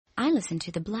I listen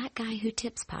to the Black Guy Who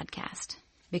Tips podcast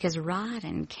because Rod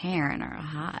and Karen are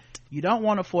hot. You don't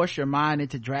want to force your mind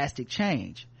into drastic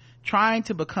change, trying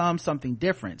to become something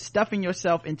different, stuffing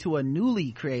yourself into a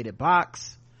newly created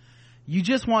box. You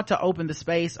just want to open the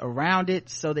space around it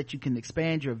so that you can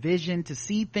expand your vision to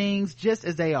see things just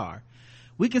as they are.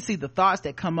 We can see the thoughts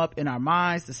that come up in our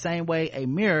minds the same way a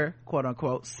mirror, quote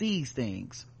unquote, sees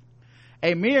things.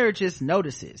 A mirror just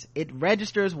notices. It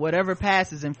registers whatever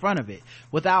passes in front of it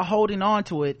without holding on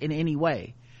to it in any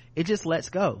way. It just lets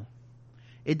go.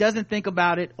 It doesn't think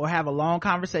about it or have a long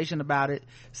conversation about it.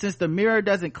 Since the mirror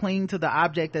doesn't cling to the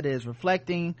object that it is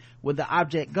reflecting, when the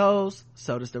object goes,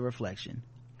 so does the reflection.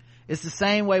 It's the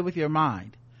same way with your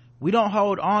mind. We don't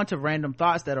hold on to random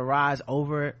thoughts that arise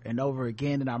over and over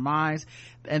again in our minds,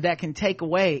 and that can take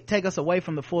us away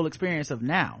from the full experience of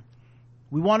now.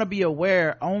 We want to be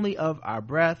aware only of our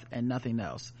breath and nothing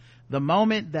else. The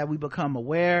moment that we become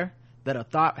aware that a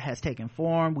thought has taken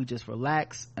form, we just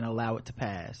relax and allow it to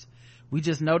pass. We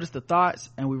just notice the thoughts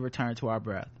and we return to our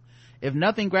breath. If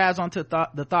nothing grabs onto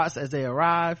the thoughts as they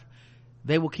arrive,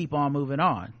 they will keep on moving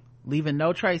on, leaving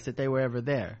no trace that they were ever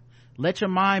there. Let your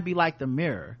mind be like the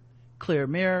mirror. Clear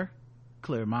mirror,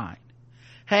 clear mind.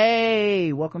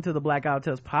 Hey, welcome to the Black Guy Who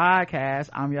Tips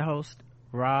podcast. I'm your host,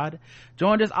 Rod,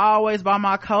 joined as always by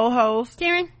my co-host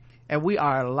Karen, and we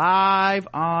are live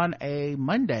on a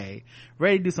Monday,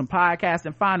 ready to do some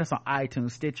podcasting. Find us on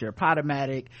iTunes, Stitcher,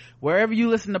 Podomatic, wherever you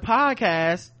listen to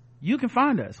podcasts. You can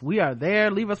find us. We are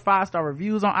there. Leave us 5-star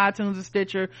reviews on iTunes and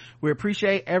Stitcher. We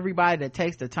appreciate everybody that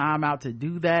takes the time out to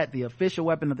do that. The official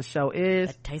weapon of the show is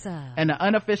a taser, and the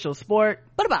unofficial sport,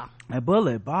 a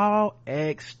bullet ball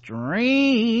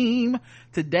extreme.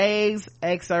 Today's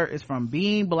excerpt is from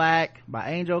Being Black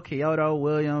by Angel Kyoto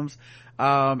Williams,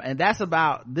 and this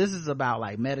is about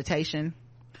like meditation,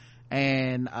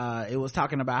 and it was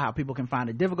talking about how people can find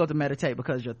it difficult to meditate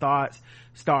because your thoughts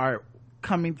start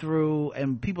coming through,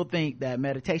 and people think that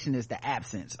meditation is the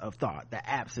absence of thought, the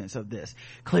absence of this.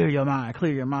 Clear your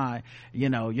mind, you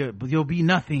know, you'll be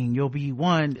nothing, you'll be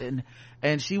one.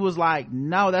 And she was like,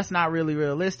 no, that's not really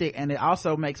realistic. And it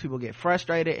also makes people get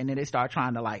frustrated, and then they start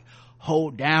trying to like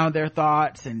hold down their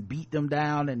thoughts and beat them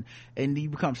down, and you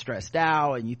become stressed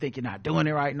out and you think you're not doing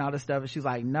it right and all this stuff. And she's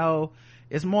like, no,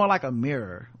 it's more like a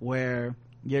mirror where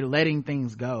you're letting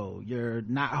things go. You're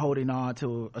not holding on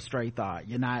to a stray thought.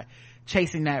 You're not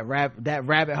chasing that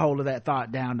rabbit hole of that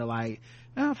thought down to like,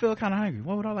 I feel kind of hungry.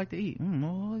 What would I like to eat?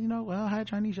 I had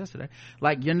Chinese yesterday.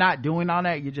 Like, you're not doing all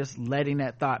that. You're just letting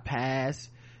that thought pass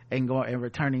and going and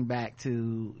returning back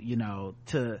to, you know,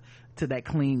 to that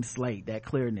clean slate, that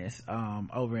clearness,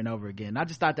 over and over again. I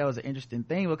just thought that was an interesting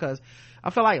thing because I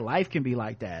feel like life can be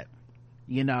like that.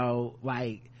 You know,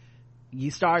 like, you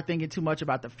start thinking too much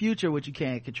about the future, which you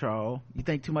can't control. You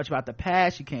think too much about the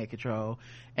past, you can't control.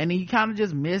 And then you kind of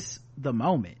just miss the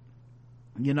moment.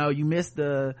 You know, you miss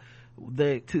the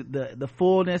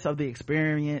fullness of the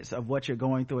experience of what you're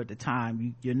going through at the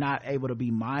time. You're not able to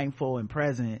be mindful and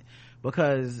present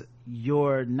because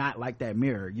you're not like that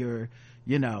mirror. You're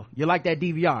like that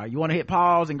DVR. You want to hit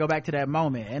pause and go back to that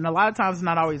moment. And a lot of times it's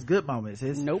not always good moments.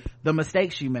 It's the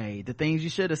mistakes you made, the things you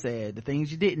should have said, the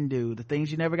things you didn't do, the things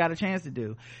you never got a chance to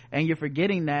do. And you're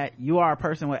forgetting that you are a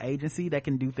person with agency that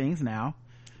can do things now.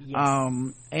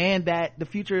 Yes. And that the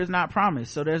future is not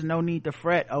promised. So there's no need to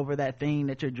fret over that thing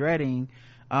that you're dreading.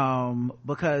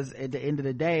 Because at the end of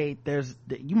the day,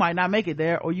 you might not make it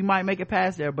there, or you might make it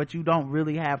past there, but you don't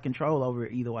really have control over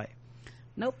it either way.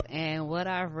 Nope. And what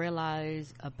I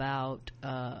realized about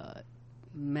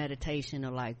meditation,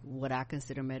 or like what I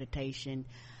consider meditation,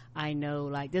 I know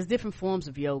like there's different forms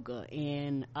of yoga,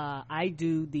 and I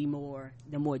do the more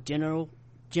gentle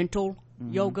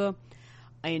mm-hmm. yoga.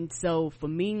 And so for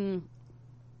me,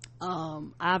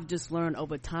 I've just learned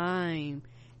over time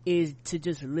is to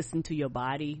just listen to your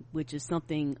body, which is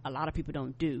something a lot of people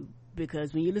don't do.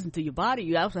 Because when you listen to your body,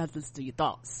 you also have to listen to your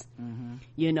thoughts, mm-hmm.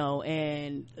 you know,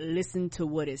 and listen to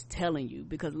what it's telling you.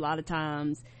 Because a lot of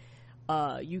times,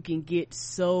 you can get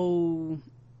so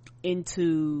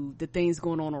into the things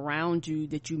going on around you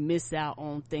that you miss out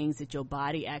on things that your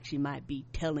body actually might be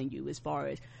telling you, as far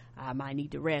as, I might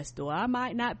need to rest, or I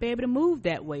might not be able to move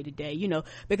that way today, you know.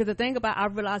 Because the thing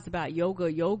I've realized about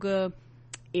yoga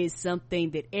is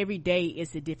something that every day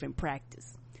is a different practice.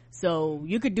 So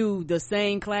you could do the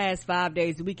same class 5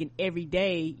 days a week, and every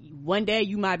day, one day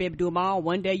you might be able to do them all.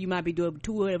 One day you might be doing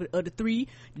 2 of the 3.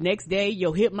 The next day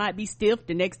your hip might be stiff.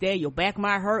 The next day your back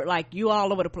might hurt. Like, you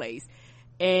all over the place.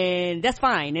 And that's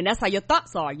fine. And that's how your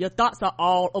thoughts are. Your thoughts are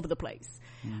all over the place.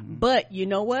 Mm-hmm. But you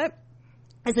know what?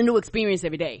 It's a new experience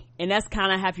every day. And that's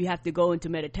kind of how you have to go into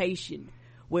meditation,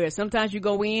 where sometimes you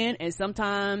go in and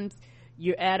sometimes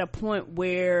you're at a point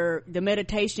where the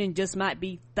meditation just might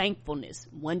be thankfulness.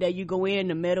 One day you go in,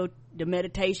 the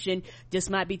meditation just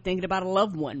might be thinking about a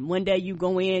loved one. One day you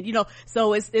go in,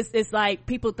 so it's like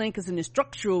people think it's an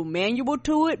instructional manual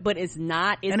to it, but it's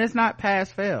not. And it's not pass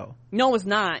fail. No, it's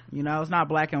not. It's not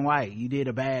black and white. You did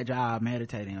a bad job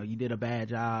meditating, or you did a bad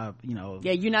job,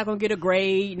 Yeah, you're not gonna get a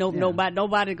grade.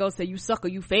 Nobody gonna say you suck or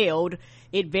you failed.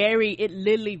 It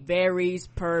literally varies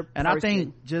per person. And I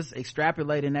think just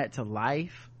extrapolating that to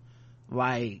life,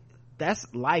 like, that's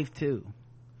life too.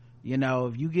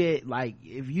 If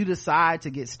you decide to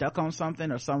get stuck on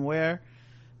something or somewhere,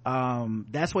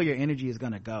 that's where your energy is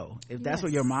going to go. If that's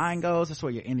where your mind goes, that's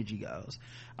where your energy goes.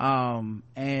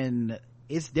 And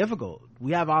it's difficult.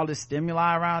 We have all this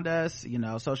stimuli around us.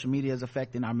 Social media is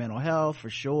affecting our mental health for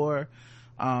sure.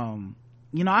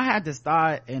 I had this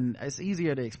thought, and it's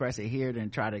easier to express it here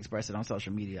than try to express it on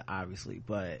social media, obviously,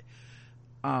 but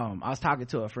I was talking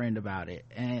to a friend about it,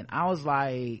 and I was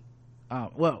like,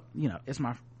 it's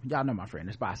y'all know my friend,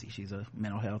 it's Bossy. She's a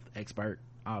mental health expert,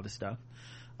 all this stuff.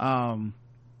 And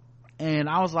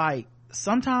I was like,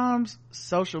 sometimes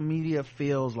social media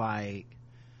feels like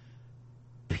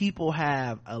people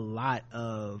have a lot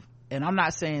of, and I'm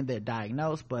not saying they're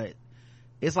diagnosed, but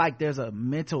it's like there's a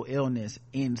mental illness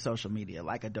in social media,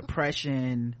 like a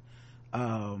depression,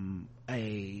 a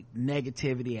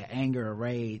negativity, an anger, a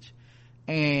rage.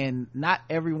 And not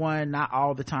everyone, not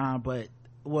all the time, but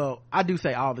I do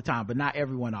say all the time, but not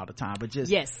everyone all the time, but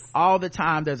just all the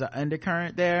time there's an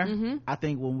undercurrent there. I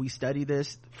think when we study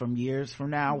this from years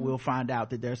from now, we'll find out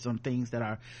that there's some things that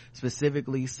are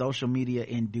specifically social media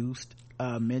induced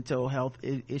mental health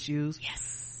issues.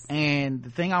 And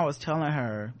the thing I was telling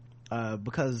her,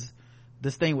 because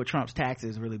this thing with Trump's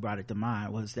taxes really brought it to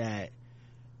mind, was that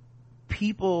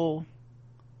people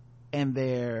and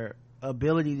their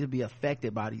ability to be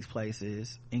affected by these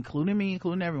places, including me,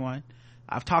 including everyone.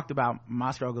 I've talked about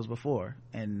my struggles before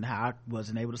and how I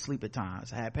wasn't able to sleep at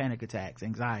times. I had panic attacks,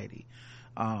 anxiety.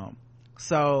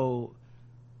 So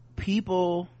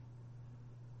people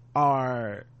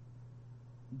are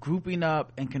grouping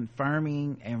up and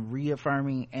confirming and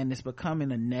reaffirming, and it's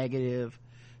becoming a negative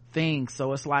thing.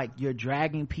 So it's like you're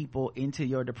dragging people into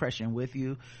your depression with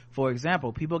you. For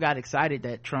example, people got excited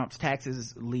that Trump's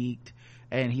taxes leaked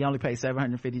and he only paid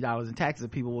 $750 in taxes,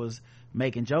 and people was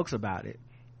making jokes about it.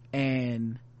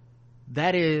 And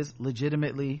that is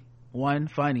legitimately, one,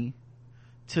 funny,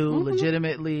 two,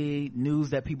 legitimately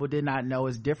news that people did not know.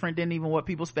 Is different than even what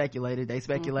people speculated. They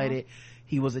speculated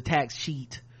he was a tax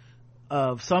cheat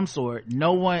of some sort.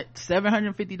 No one,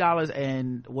 $750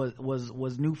 and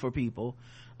was new for people.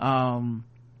 It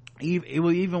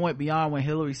even went beyond when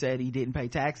Hillary said he didn't pay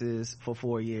taxes for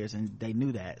 4 years, and they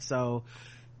knew that. So,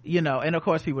 and of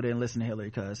course people didn't listen to Hillary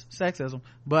because sexism,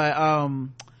 but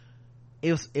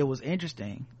it was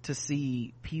interesting to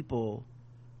see people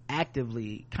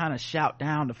actively kind of shout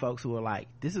down to folks who are like,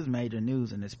 this is major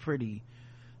news and it's pretty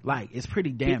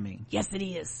damning. Yes, it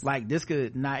is. Like, this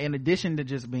could not, in addition to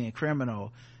just being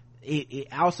criminal, it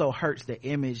also hurts the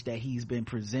image that he's been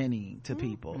presenting to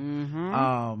people.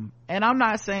 And I'm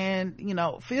not saying,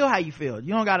 feel how you feel.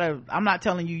 You don't gotta, I'm not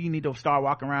telling you need to start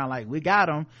walking around like we got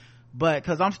him, but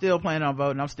because I'm still planning on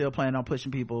voting, I'm still planning on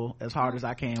pushing people as hard as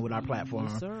I can with our platform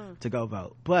to go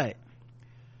vote. But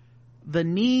the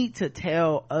need to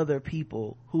tell other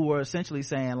people who are essentially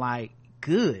saying like,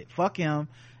 good, fuck him,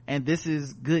 and this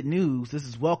is good news, this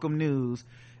is welcome news,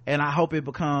 and I hope it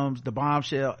becomes the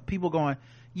bombshell. People going,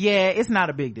 yeah, it's not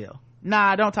a big deal,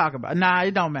 nah, don't talk about it, nah,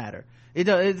 it don't matter,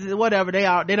 it's whatever, they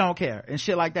don't care and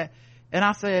shit like that. And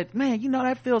I said, man,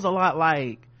 that feels a lot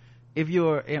like if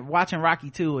you're watching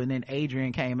Rocky 2 and then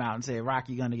Adrian came out and said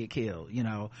Rocky gonna get killed,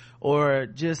 or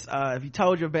just if you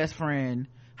told your best friend,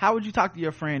 how would you talk to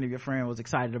your friend if your friend was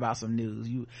excited about some news?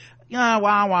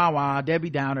 Wah Debbie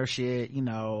Downer shit,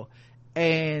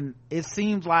 and it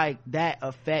seems like that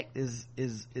effect is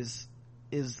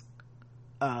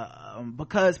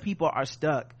because people are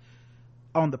stuck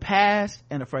on the past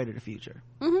and afraid of the future.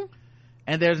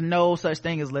 And there's no such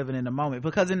thing as living in the moment,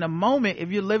 because in the moment,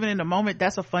 if you're living in the moment,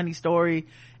 that's a funny story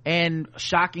and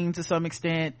shocking to some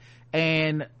extent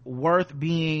and worth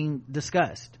being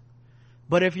discussed.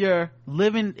 But if you're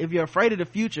afraid of the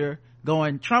future,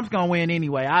 going, Trump's gonna win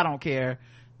anyway, I don't care,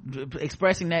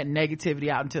 expressing that negativity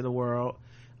out into the world,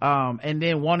 and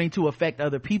then wanting to affect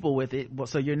other people with it,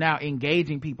 so you're now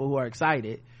engaging people who are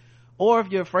excited. Or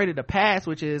if you're afraid of the past,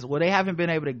 which is, well, they haven't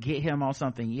been able to get him on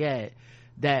something yet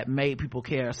that made people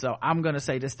care, so I'm gonna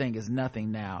say this thing is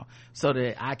nothing now so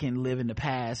that I can live in the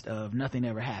past of nothing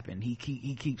ever happened. He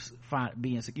keeps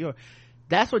being secure.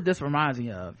 that's what this reminds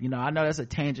me of. I know that's a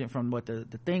tangent from what the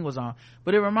thing was on,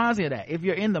 but it reminds me of that. If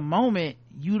you're in the moment,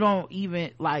 you don't even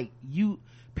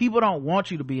people don't want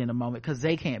you to be in the moment because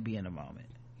they can't be in the moment,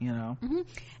 mm-hmm.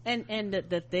 And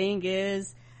the thing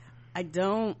is, I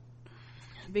don't,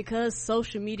 because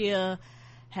social media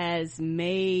has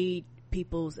made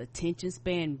people's attention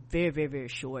span very, very, very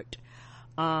short.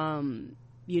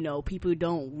 People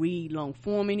don't read long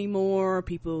form anymore.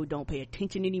 People don't pay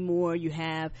attention anymore. You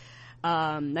have,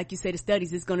 like you say, the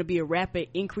studies, it's going to be a rapid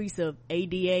increase of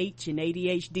ADH and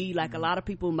ADHD. Like, a lot of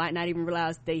people might not even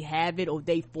realize they have it, or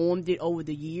they formed it over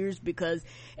the years, because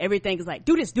everything is like,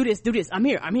 do this. I'm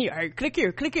here. Hey, click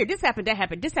here. This happened, that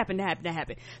happened. This happened, that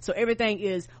happened. So everything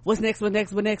is, what's next?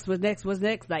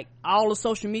 Like, all of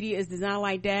social media is designed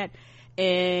like that.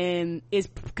 And it's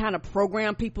kind of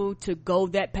programmed people to go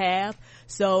that path.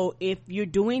 So if you're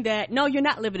doing that, no, you're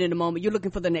not living in the moment. You're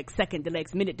looking for the next second, the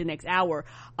next minute, the next hour.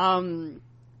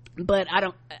 But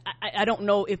I don't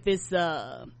know if it's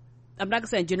I'm not gonna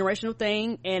say a generational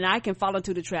thing, and I can fall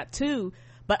into the trap too.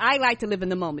 But I like to live in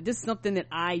the moment. This is something that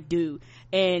I do.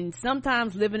 And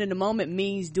sometimes living in the moment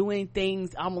means doing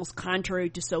things almost contrary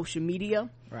to social media.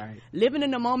 Right. Living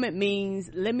in the moment means,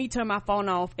 let me turn my phone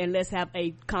off and let's have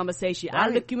a conversation. Right. I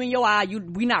look you in your eye.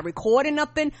 We not recording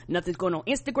nothing. Nothing's going on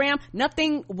Instagram.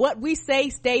 Nothing. What we say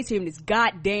stays here in this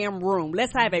goddamn room.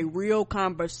 Let's have a real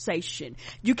conversation.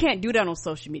 You can't do that on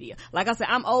social media. Like I said,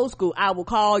 I'm old school. I will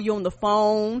call you on the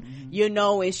phone,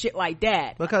 and shit like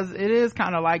that. Because it is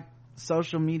kind of like,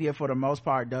 social media for the most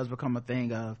part does become a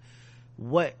thing of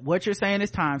what you're saying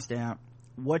is timestamped.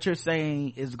 What you're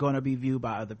saying is going to be viewed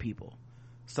by other people.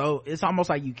 So it's almost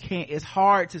like it's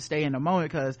hard to stay in the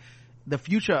moment, because the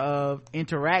future of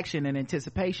interaction and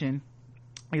anticipation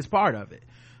is part of it.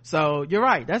 So you're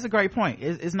right. That's a great point.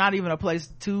 It's not even a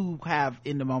place to have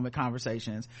in the moment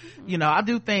conversations. I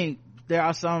do think there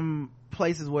are some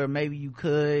places where maybe you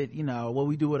could, what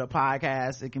we do with a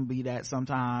podcast, it can be that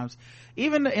sometimes.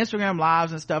 Even the Instagram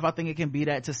lives and stuff, I think it can be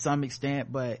that to some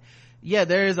extent. But yeah,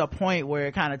 there is a point where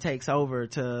it kind of takes over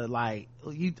to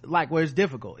where it's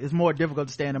difficult. It's more difficult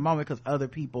to stay in the moment because other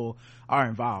people are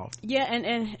involved. Yeah,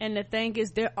 and the thing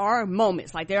is, there are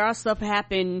moments, like there are stuff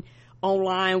happen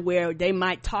online where they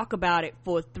might talk about it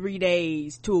for 3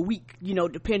 days to a week,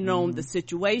 depending on the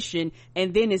situation,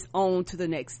 and then it's on to the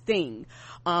next thing.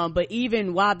 But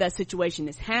even while that situation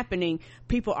is happening,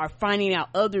 people are finding out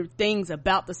other things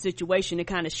about the situation to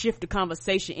kind of shift the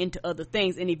conversation into other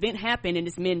things. An event happened and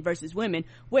it's men versus women.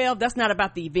 Well, that's not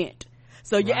about the event.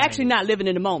 So you're actually not living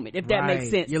in the moment, if that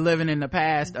makes sense. You're living in the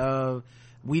past of,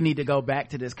 we need to go back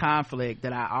to this conflict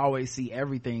that I always see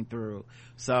everything through.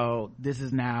 So this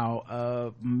is now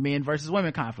a men versus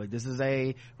women conflict. This is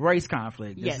a race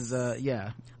conflict. This is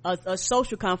a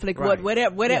social conflict. Right.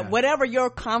 Whatever your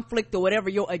conflict or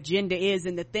whatever your agenda is.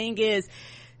 And the thing is,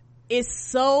 it's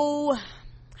so,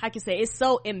 it's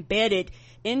so embedded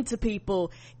into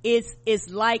people.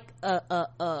 It's like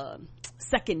a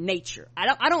second nature.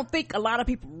 I don't think a lot of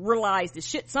people realize the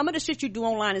shit. Some of the shit you do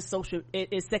online is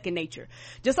second nature.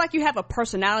 Just like you have a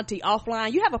personality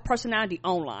offline, you have a personality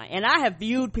online. And I have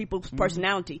viewed people's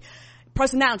personalities.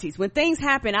 When things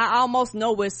happen, I almost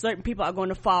know where certain people are going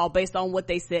to fall based on what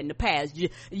they said in the past.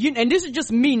 And this is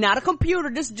just me, not a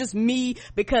computer. This is just me,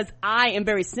 because I am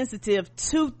very sensitive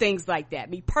to things like that,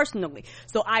 me personally.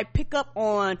 So I pick up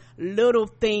on little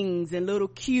things and little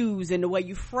cues and the way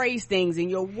you phrase things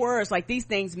and your words. Like, these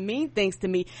things mean things to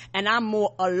me, and I'm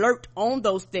more alert on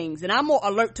those things. And I'm more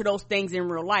alert to those things in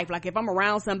real life. Like, if I'm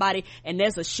around somebody and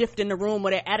there's a shift in the room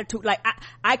or their attitude, like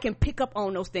I can pick up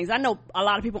on those things. I know a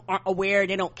lot of people aren't aware,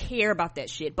 they don't care about that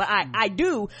shit, but I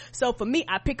do. So for me,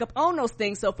 I pick up on those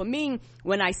things. So for me,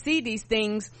 when I see these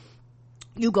things,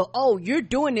 you go, oh, you're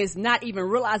doing this, not even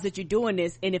realize that you're doing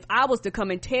this. And if I was to come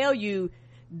and tell you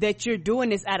that you're doing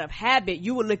this out of habit,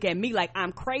 you would look at me like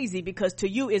I'm crazy, because to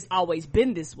you it's always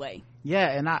been this way.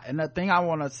 Yeah, and the thing I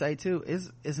want to say too is,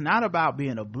 it's not about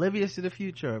being oblivious to the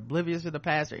future, oblivious to the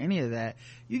past, or any of that.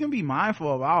 You can be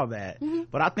mindful of all that,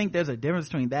 but I think there's a difference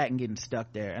between that and getting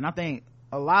stuck there. And I think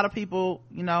a lot of people,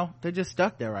 they're just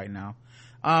stuck there right now.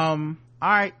 All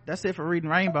right, that's it for Reading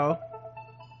Rainbow.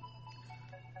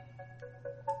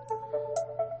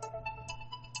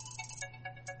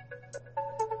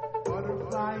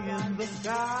 Butterfly in the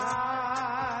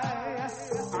sky,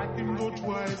 I can go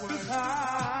twice as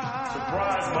high.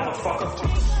 Surprise,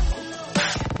 motherfucker.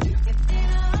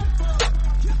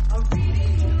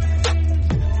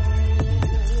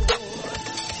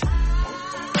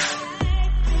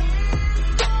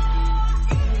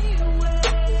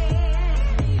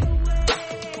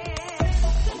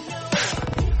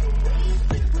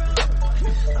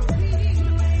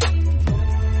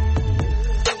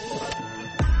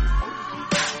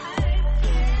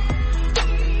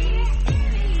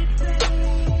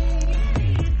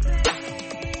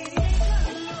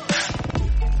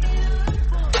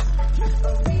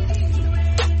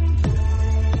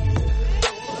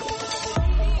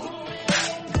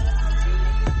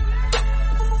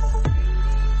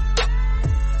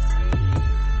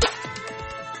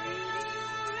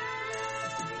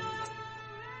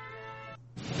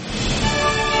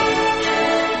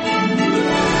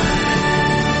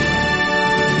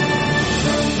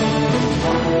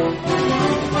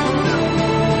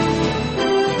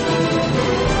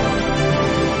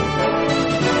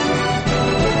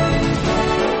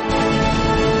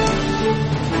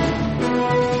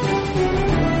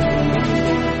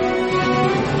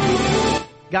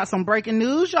 Got some breaking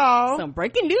news, y'all. Some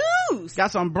breaking news.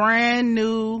 Got some brand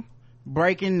new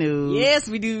breaking news. Yes,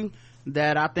 we do.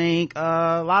 That I think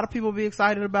a lot of people will be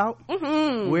excited about.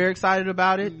 We're excited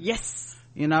about it. Yes.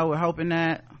 You know, we're hoping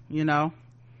that, you know,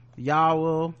 y'all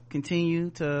will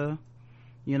continue to,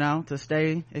 you know, to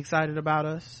stay excited about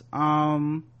us.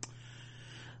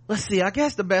 Let's see, I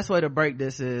guess the best way to break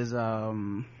this is I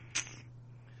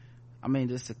mean,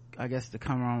 just to, I guess to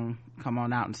come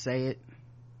on out and say it,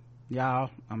 y'all.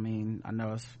 I mean, I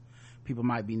know people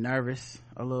might be nervous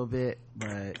a little bit,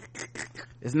 but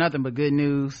it's nothing but good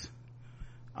news.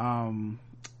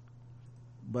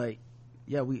 But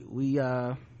yeah, we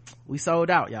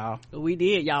sold out, y'all. We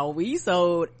did, y'all. We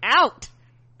sold out.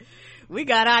 We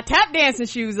got our tap dancing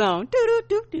shoes on.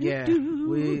 Yeah,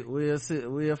 we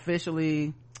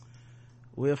officially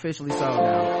sold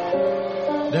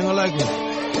out. They ain't gonna like me.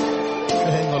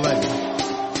 They ain't gonna like me.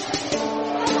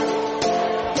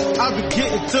 I be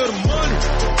getting to the money.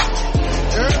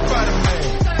 Everybody mad.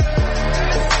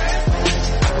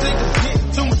 Think I'm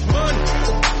getting too much money.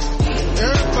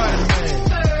 Everybody mad.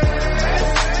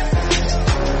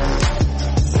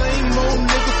 Same old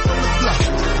nigga from the block.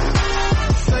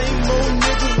 Same old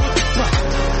nigga with the pop.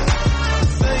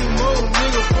 Same old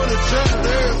nigga from the trap.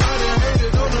 Everybody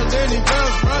hated on her, then he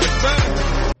bounced right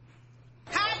back.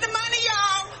 Hide the money,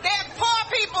 y'all. There's poor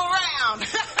people around.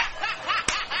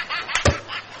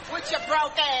 With your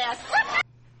broke ass.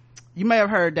 You may have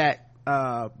heard that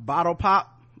bottle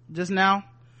pop just now.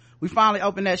 We finally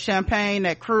opened that champagne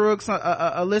that Krug,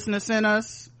 a listener, sent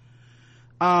us.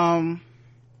 Karen,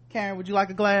 would you like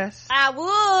a glass? I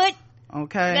would.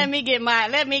 Okay. Let me get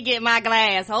my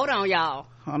glass. Hold on, y'all.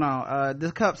 Hold on.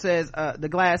 This cup says, the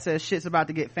glass says shit's about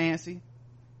to get fancy.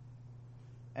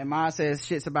 And mine says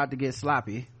shit's about to get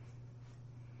sloppy.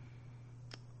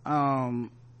 All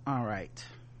right.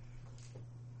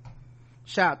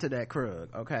 Shout out to that Krug,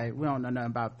 okay? We don't know nothing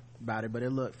about it, but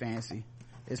it looked fancy.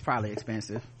 It's probably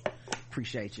expensive.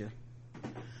 Appreciate you.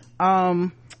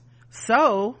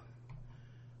 So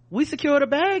we secured a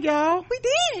bag, y'all. We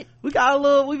did.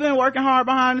 We've been working hard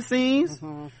behind the scenes.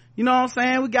 You know what I'm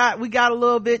saying? We got a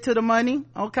little bit to the money,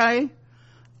 okay?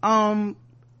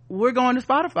 We're going to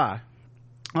Spotify.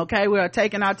 Okay, we are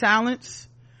taking our talents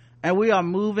and we are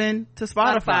moving to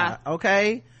Spotify.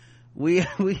 Okay? You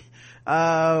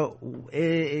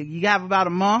have about a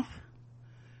month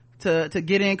to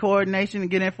get in coordination and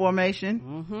get in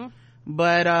formation.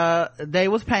 But they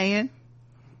was paying.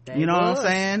 You know what I'm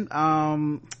saying?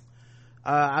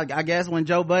 I guess when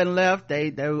Joe Budden left,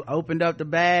 they opened up the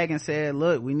bag and said,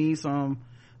 look, we need some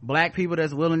black people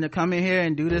that's willing to come in here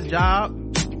and do this job.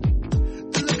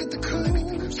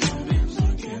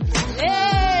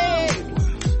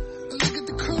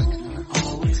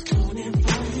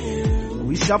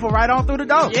 We shuffle right on through the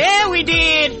door. Yeah, we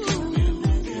did.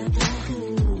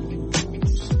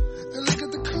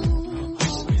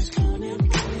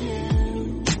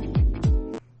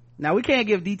 Now we can't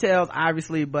give details,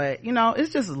 obviously, but you know,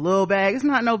 it's just a little bag. It's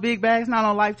not no big bag. It's not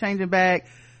no life-changing bag.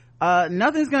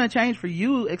 Nothing's gonna change for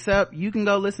you except you can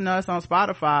go listen to us on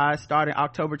Spotify starting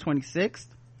October 26th.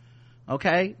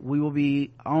 Okay, we will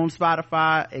be on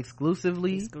Spotify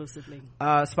exclusively.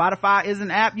 Spotify is an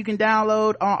app you can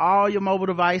download on all your mobile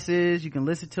devices. You can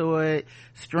listen to it,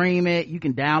 stream it, you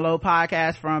can download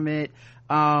podcasts from it.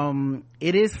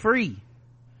 It is free.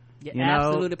 Yeah, you know,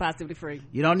 absolutely positively free.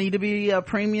 You don't need to be a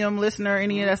premium listener or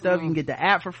any of that stuff. You can get the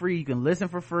app for free, you can listen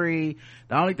for free.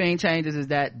 The only thing changes is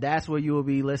that's where you will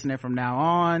be listening from now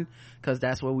on, because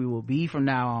that's where we will be from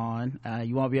now on.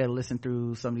 You won't be able to listen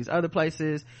through some of these other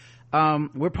places.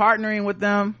 We're partnering with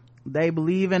them. They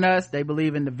believe in us, they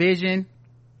believe in the vision.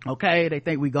 Okay, they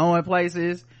think we going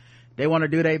places. They want to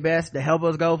do their best to help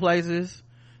us go places.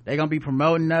 They're gonna be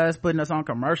promoting us, putting us on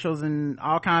commercials and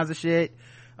all kinds of shit.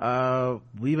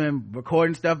 We've been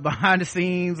recording stuff behind the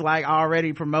scenes, like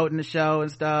already promoting the show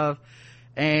and stuff.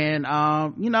 And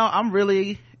you know, I'm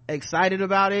really excited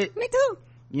about it. Me too.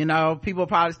 You know, people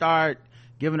probably start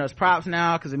giving us props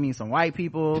now because it means some white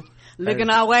people looking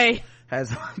our way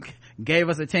has gave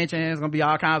us attention. It's gonna be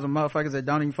all kinds of motherfuckers that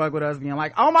don't even fuck with us being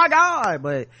like, oh my god.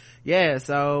 But yeah,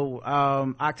 so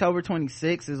October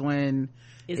 26th is when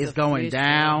it's going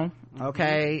down.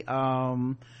 Okay.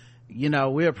 You know,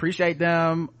 we appreciate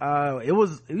them. It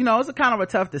was, you know, it's a kind of a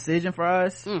tough decision for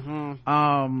us.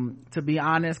 To be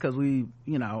honest, because we've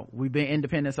been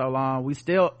independent so long. We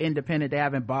still independent. They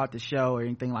haven't bought the show or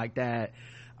anything like that.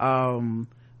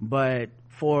 But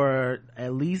for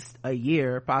at least a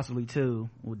year, possibly two,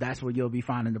 that's where you'll be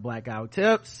finding the Blackout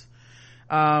Tips.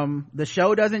 The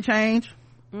show doesn't change.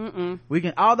 We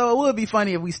can, although it would be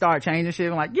funny if we start changing shit.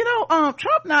 I'm like,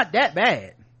 Trump not that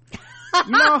bad.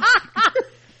 You know?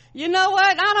 You know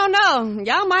what? I don't know.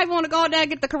 Y'all might want to go out there and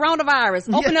get the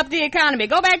coronavirus. Open up the economy.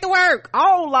 Go back to work.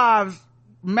 All lives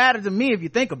matter to me if you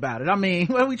think about it. I mean,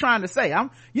 what are we trying to say?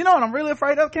 You know what I'm really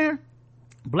afraid of, Karen?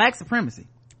 Black supremacy.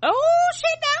 Oh,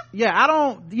 shit now. Yeah, I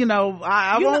don't,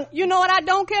 I won't. You know what I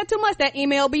don't care too much? That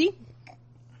MLB.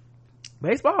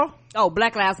 Baseball? Oh,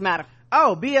 Black Lives Matter.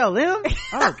 Oh, BLM?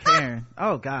 Oh, Karen.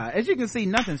 Oh, God. As you can see,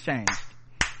 nothing's changed.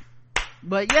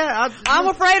 But yeah, I'm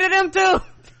afraid of them too.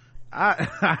 I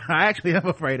actually am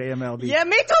afraid of MLB. Yeah,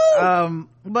 me too.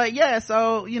 But yeah,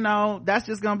 so, that's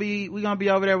just we're gonna be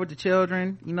over there with the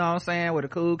children, you know what I'm saying, where the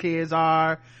cool kids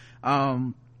are,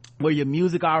 where your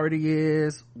music already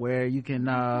is, where you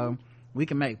can, we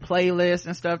can make playlists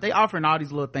and stuff. They offering all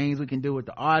these little things we can do with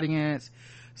the audience.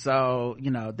 So,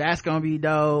 that's gonna be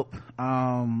dope.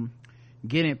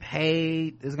 Getting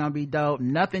paid is gonna be dope.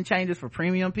 Nothing changes for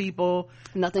premium people.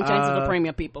 Nothing changes for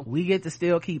premium people. We get to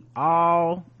still keep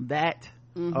all that.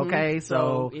 Okay,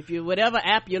 so if you whatever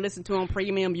app you listen to on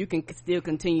premium, you can still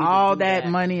continue all to do that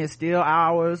money is still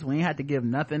ours. We ain't have to give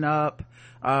nothing up.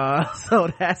 So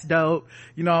that's dope.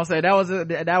 You know what I'm saying?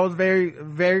 That was very,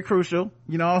 very crucial.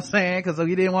 You know what I'm saying? Because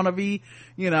we didn't want to be,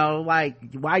 like,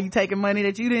 why are you taking money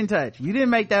that you didn't touch? You didn't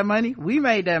make that money. We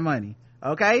made that money.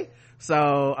 Okay,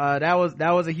 so that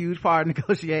was a huge part of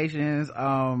negotiations.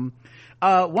 One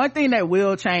thing that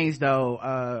will change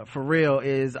though, for real,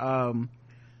 is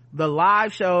the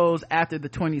live shows after the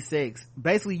 26th.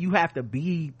 Basically, you have to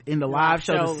be in the live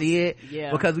show to see it,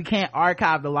 because we can't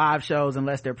archive the live shows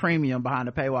unless they're premium behind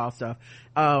the paywall stuff.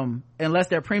 Unless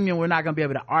they're premium, we're not going to be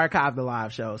able to archive the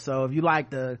live show. So if you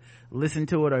like to listen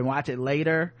to it or watch it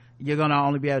later, you're going to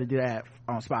only be able to do that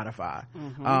on Spotify.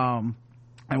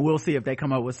 And we'll see if they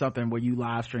come up with something where you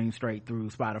live stream straight through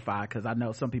Spotify, because I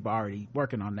know some people are already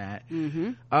working on that.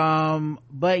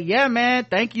 But yeah, man,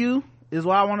 thank you is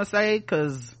what I want to say,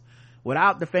 because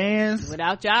without the fans,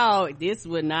 without y'all, this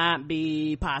would not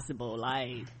be possible.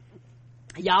 Like,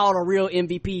 y'all are real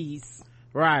MVPs,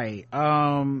 right?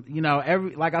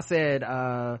 Like I said,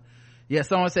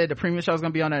 someone said the premium show is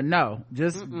gonna be on there. No,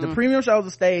 just the premium shows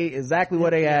will stay exactly where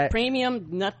they at. Premium,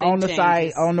 nothing on the changes.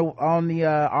 Site, on the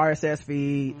RSS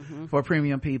feed for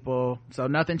premium people. So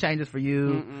nothing changes for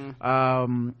you.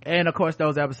 And of course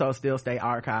those episodes still stay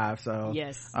archived. So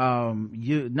yes,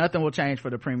 nothing will change for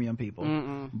the premium people.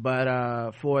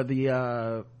 But for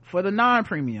the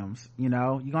non-premiums, you're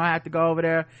gonna have to go over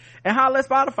there and holler at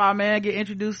Spotify, man. Get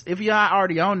introduced if you're not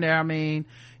already on there. I mean,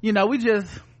 we just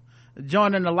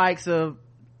joining the likes of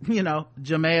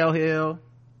Jamel Hill,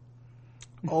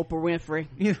 Oprah Winfrey,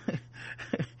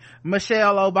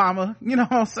 Michelle Obama. You know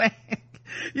what I'm saying?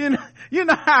 you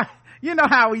know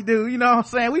how we do. You know what I'm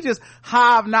saying? We just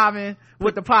hobnobbing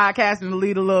with the podcast and the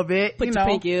lead a little bit. Put your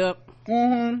pinky up.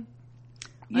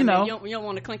 You don't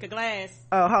want to clink a glass.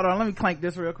 Oh, hold on, let me clank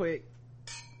this real quick,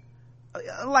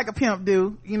 like a pimp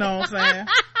do. You know what I'm saying?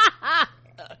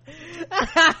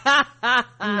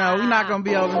 We're not gonna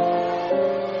be over.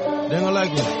 They ain't gonna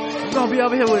like it. We're gonna be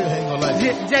over here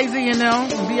with Jay-Z and them,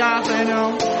 Beyonce and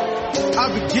them. I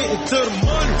be getting to the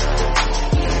money.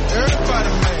 Everybody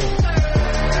mad.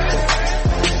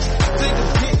 Think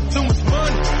I'm getting too much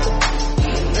money.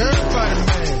 Everybody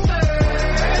mad.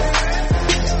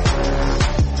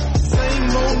 Same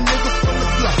old nigga from the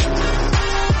block.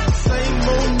 Same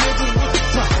old nigga with the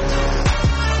pop.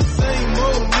 Same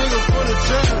old nigga for the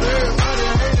job. Everybody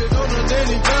hated on the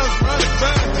daily bounce right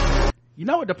back. You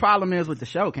know what the problem is with the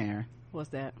show, Karen? What's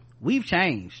that? We've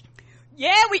changed.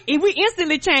 Yeah, we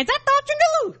instantly changed. I thought you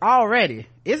knew already.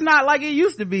 It's not like it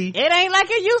used to be. It ain't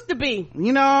like it used to be.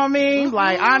 You know what I mean?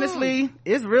 Like, honestly,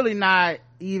 it's really not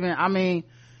even. I mean,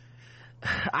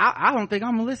 I don't think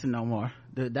I'm gonna listen no more.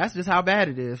 That's just how bad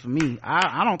it is for me.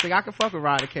 I don't think I can fuck with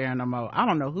Ryder Karen no more. I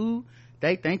don't know who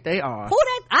they think they are. Who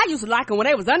that? I used to like them when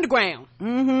they was underground.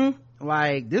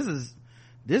 Like, this is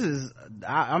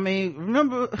I mean,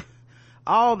 remember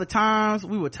all the times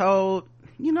we were told,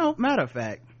 matter of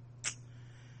fact,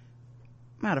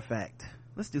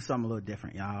 let's do something a little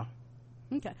different, y'all.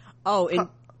 Okay. Oh, and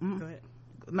go ahead.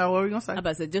 No, what were you gonna say? I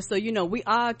about to say, just so you know, we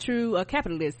are true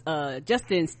capitalists.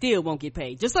 Justin still won't get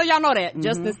paid. Just so y'all know that.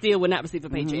 Justin still will not receive a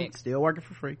paycheck. Still working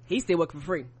for free. He's still working for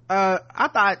free. I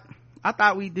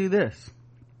thought we'd do this.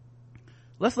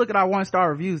 Let's look at our 1-star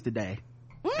reviews today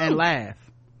and laugh.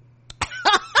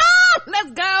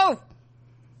 Let's go.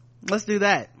 Let's do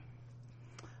that.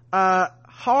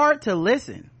 Hard to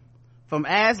listen from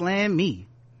Aslan Me.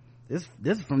 This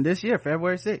is from this year,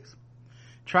 February 6th.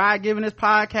 Tried giving this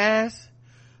podcast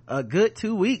a good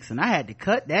 2 weeks and I had to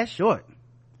cut that short.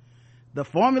 The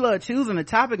formula of choosing a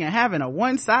topic and having a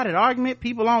one-sided argument,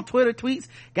 people on Twitter tweets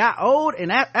got old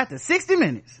and after 60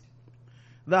 minutes.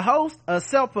 The host, a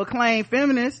self-proclaimed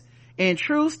feminist in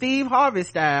true Steve Harvey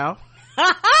style.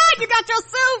 You got your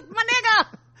suit, my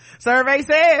nigga. Survey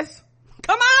says,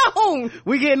 come on,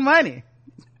 we getting money.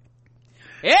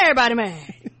 Everybody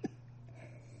mad.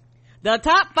 The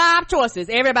top 5 choices,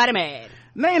 everybody mad.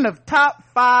 Name the top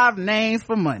 5 names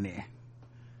for money.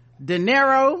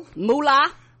 Dinero,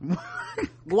 moolah,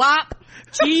 guap,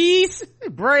 cheese,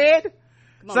 bread.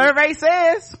 Survey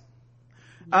says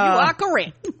you are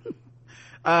correct.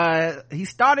 He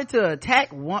started to attack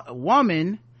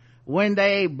woman when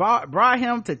they brought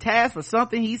him to task for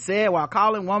something he said while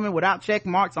calling woman without check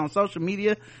marks on social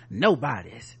media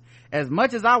nobody's. As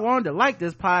much as I wanted to like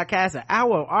this podcast, an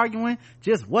hour of arguing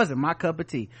just wasn't my cup of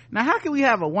tea. Now, how can we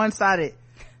have a one-sided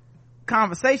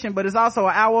conversation, but it's also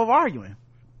an hour of arguing?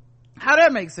 How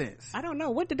that make sense? I don't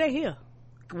know. What did they hear?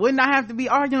 Wouldn't I have to be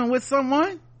arguing with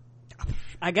someone?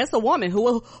 I guess a woman,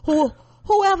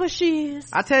 whoever she is.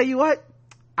 I tell you what,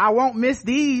 I won't miss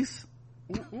these.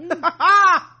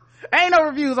 Ain't no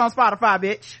reviews on Spotify,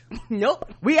 bitch.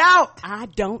 Nope. We out. I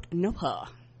don't know her.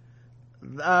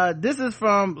 This is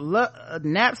from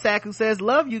Knapsack, who says,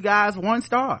 love you guys, 1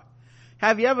 star.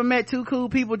 Have you ever met 2 cool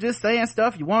people just saying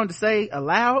stuff you wanted to say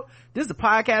aloud? This is a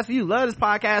podcast for you. Love this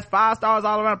podcast. 5 stars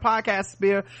all around the podcast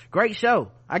sphere. Great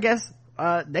show. I guess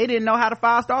they didn't know how the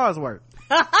 5 stars work.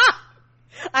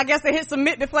 I guess they hit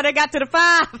submit before they got to the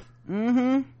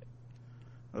 5.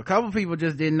 A couple people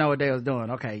just didn't know what they was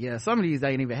doing. Okay, yeah, some of these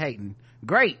ain't even hating.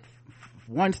 Great.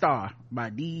 1 star by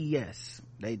DES.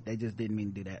 They just didn't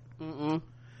mean to do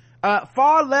that.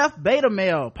 Far Left Beta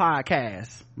Male podcast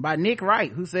by Nick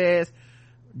Wright, who says,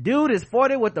 dude is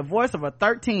 40 with the voice of a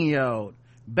 13-year-old.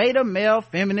 Beta male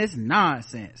feminist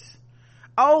nonsense.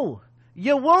 Oh,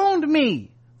 you wound me.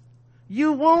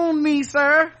 You wound me,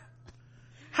 sir.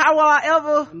 How will I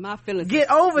ever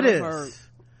get over this? Hurt.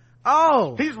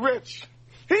 Oh. He's rich.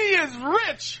 He is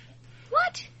rich.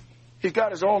 What? He's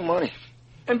got his own money.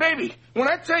 And baby, when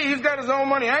I tell you he's got his own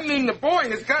money, I mean the boy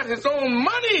has got his own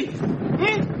money.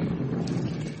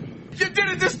 You did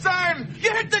it this time.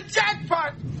 You hit the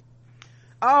jackpot.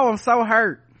 Oh, I'm so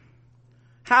hurt.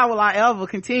 How will I ever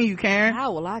continue, Karen?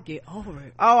 How will I get over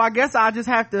it? Oh, I guess I'll just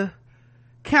have to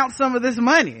count some of this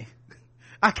money.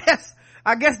 I guess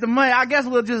the money, I guess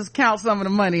we'll just count some of the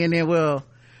money and then we'll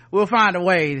find a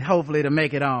way, hopefully, to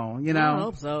make it on, you know? I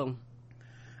hope so.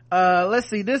 Let's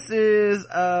see, this is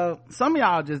some of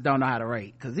y'all just don't know how to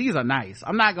rate, because these are nice.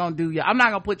 I'm not gonna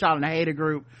put y'all in the hater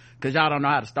group because y'all don't know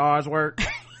how the stars work.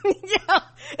 Yeah,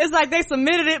 it's like they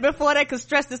submitted it before they could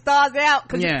stretch the stars out.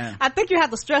 Yeah, I think you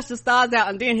have to stretch the stars out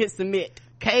and then hit submit.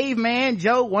 Caveman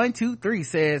Joe 123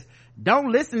 says,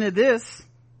 don't listen to this,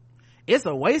 it's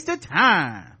a waste of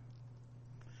time.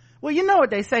 Well, you know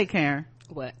what they say, Karen.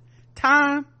 What?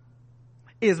 Time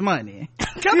is money.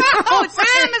 Come on,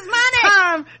 time is money.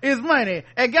 Time is money.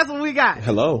 And guess what we got?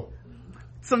 Hello.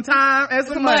 Some time and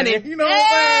some money. You know what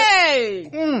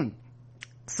I'm saying?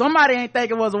 Somebody ain't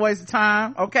think it was a waste of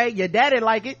time. Okay, your daddy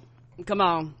like it. Come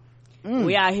on.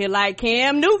 We out here like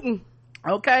Cam Newton.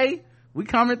 Okay, we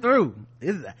coming through.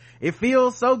 It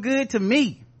feels so good to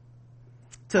me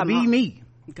to be me.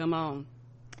 Come on.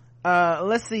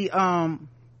 Let's see. A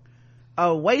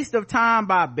waste of time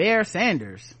by Bear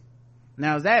Sanders.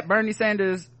 Now, is that Bernie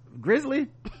Sanders grizzly?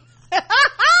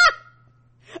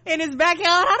 In his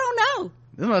backyard? I don't know.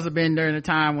 This must have been during the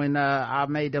time when I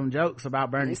made them jokes about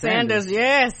Bernie Sanders.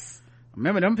 Yes.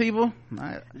 Remember them people?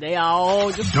 They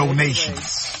all just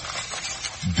donations.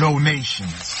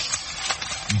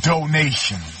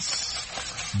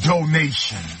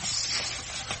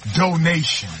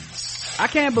 I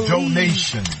can't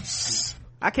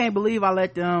believe I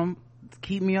let them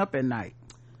keep me up at night.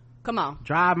 Come on.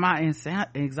 Drive my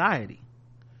anxiety.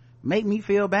 Make me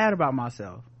feel bad about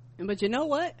myself. But you know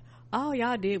what? All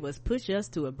y'all did was push us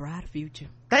to a bright future.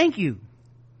 Thank you.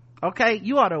 Okay,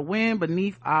 you are the wind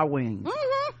beneath our wings.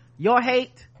 Your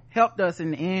hate helped us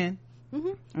in the end.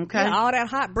 Okay, yeah, all that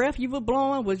hot breath you were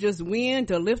blowing was just wind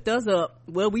to lift us up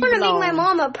where we belong. I want to make my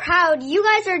mama proud. You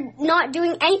guys are not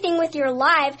doing anything with your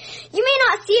life. You may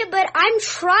not see it, but I'm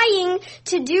trying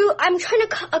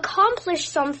to accomplish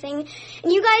something,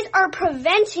 and you guys are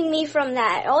preventing me from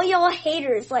that. All y'all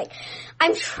haters,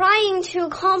 I'm trying to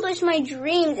accomplish my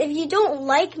dreams. If you don't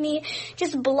like me,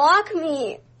 just block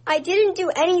me. I didn't do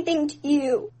anything to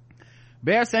you.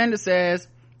 Bear Sanders says,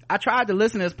 I tried to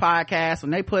listen to this podcast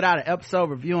when they put out an episode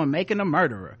reviewing Making a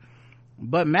Murderer,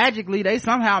 but magically they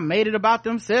somehow made it about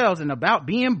themselves and about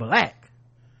being black.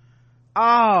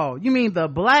 Oh, you mean the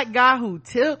black guy who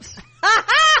tips?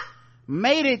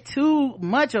 made it too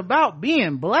much about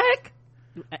being black?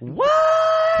 What?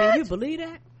 Can you believe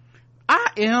that? I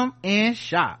am in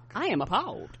shock. I am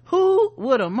appalled. Who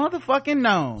would have motherfucking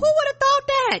known? Who would have thought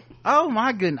that? Oh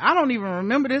my goodness, I don't even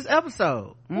remember this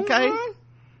episode. Okay.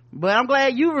 But I'm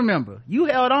glad you remember. You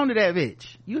held on to that bitch.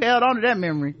 You held on to that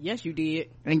memory. Yes, you did.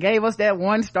 And gave us that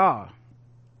 1 star.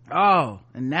 Oh,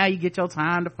 and now you get your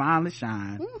time to finally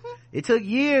shine. It took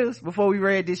years before we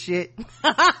read this shit.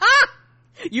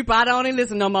 You probably don't even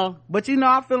listen no more. But you know,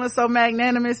 I'm feeling so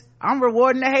magnanimous. I'm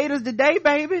rewarding the haters today,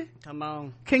 baby. Come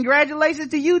on. Congratulations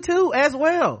to you too as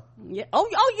well. Yeah. Oh,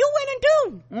 you winning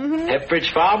too.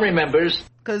 Epridge Farm remembers.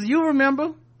 Cause you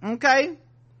remember. Okay.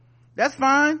 That's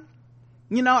fine.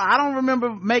 You know, I don't remember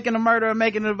making a murder and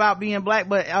making it about being black,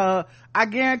 but I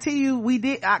guarantee you we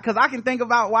did, cause I can think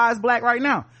about why it's black right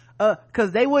now.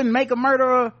 Cause they wouldn't make a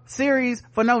murderer series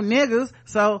for no niggas,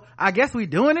 so I guess we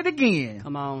doing it again.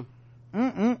 Come on.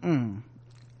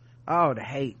 Oh, the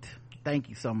hate. Thank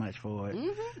you so much for it.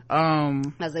 I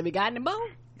said we got in the boat.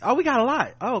 Oh, we got a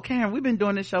lot. Oh, Karen, we've been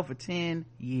doing this show for 10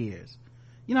 years.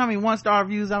 You know how many 1-star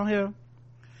reviews on here?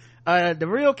 The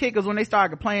real kick is when they started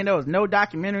complaining there was no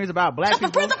documentaries about black people.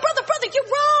 Brother, you're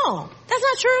wrong. That's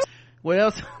not true.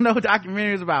 Well, no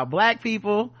documentaries about black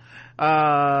people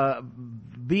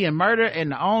being murdered,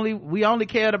 and we only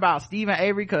cared about Stephen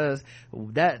Avery because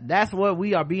that's what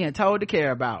we are being told to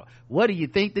care about. What do you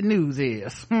think the news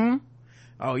is?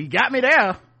 Oh, you got me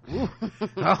there.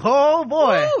 Oh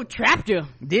boy. Ooh, trapped you.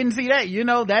 Didn't see that. You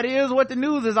know, that is what the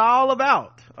news is all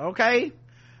about. Okay.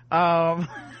 I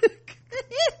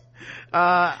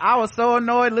was so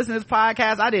annoyed listening to this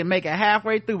podcast, I didn't make it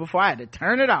halfway through before I had to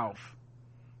turn it off.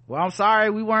 Well, I'm sorry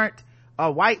we weren't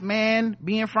a white man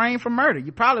being framed for murder.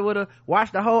 You probably would have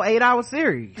watched the whole 8-hour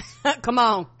series. Come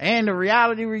on. And the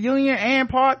reality reunion and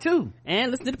part 2.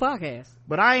 And listen to the podcast.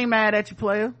 But I ain't mad at you,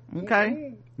 player.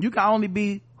 Okay. You can only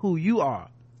be who you are.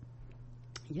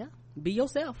 Yeah. Be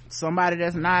yourself. Somebody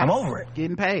that's not I'm over it.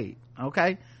 Getting paid.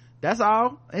 Okay. That's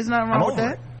all. There's nothing wrong with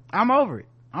that. I'm over it.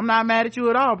 I'm not mad at you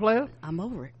at all, player. I'm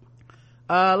over it.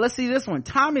 Let's see this one.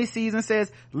 Tommy Season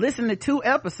says, listen to 2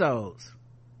 episodes.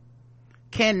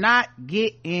 Cannot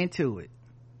get into it.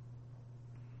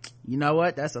 You know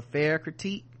what? That's a fair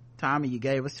critique. Tommy, you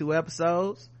gave us 2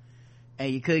 episodes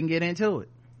and you couldn't get into it.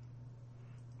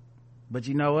 But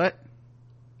you know what?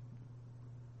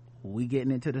 We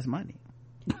getting into this money.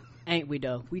 Ain't we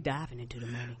though? We diving into the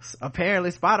money.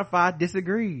 Apparently Spotify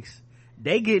disagrees.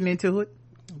 They getting into it.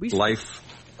 Life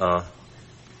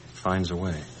finds a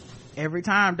way every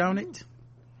time, don't it?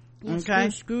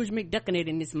 Okay. Scrooge McDuckin' it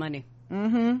in this money.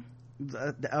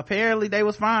 Apparently they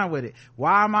was fine with it.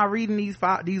 Why am I reading these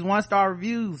 1-star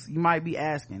reviews, you might be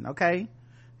asking? Okay,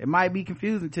 it might be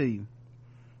confusing to you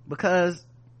because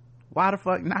why the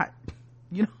fuck not?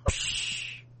 You know.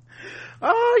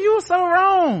 Oh, you were so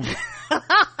wrong.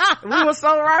 We were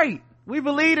so right. We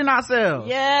believed in ourselves.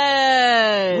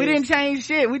 Yes. We didn't change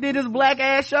shit. We did this black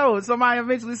ass show. Somebody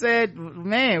eventually said,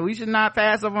 man, we should not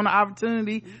pass up on the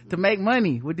opportunity to make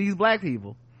money with these black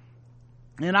people.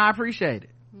 And I appreciate it,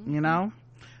 you know.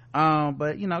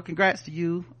 But you know, congrats to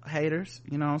you haters.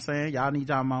 You know what I'm saying? Y'all need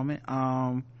y'all moment.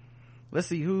 Let's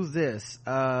see, who's this?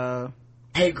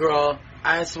 Hey girl,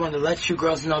 I just wanted to let you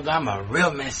girls know that I'm a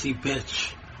real messy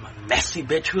bitch. I'm a messy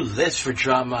bitch who lives for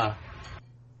drama.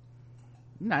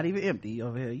 You're not even empty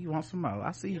over here. You want some more?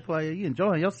 I see you, player. You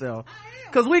enjoying yourself.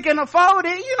 Cause we can afford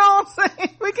it, you know what I'm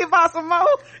saying? We can buy some more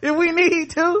if we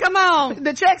need to. Come on.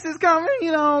 The checks is coming,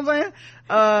 you know what I'm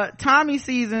saying? Tommy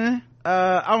Season,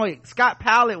 Scott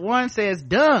Powlett 1 says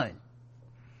done.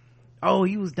 Oh,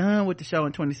 he was done with the show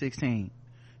in 2016.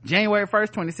 January 1st,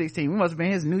 2016. We must have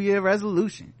been his New Year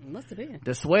resolution. Must have been.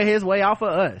 To swear his way off of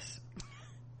us.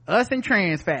 Us and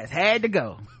trans fats had to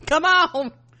go. Come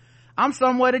on. I'm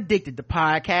somewhat addicted to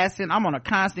podcasting. I'm on a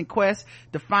constant quest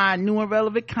to find new and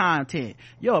relevant content.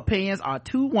 Your opinions are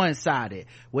too one-sided,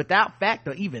 without fact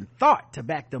or even thought to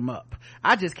back them up.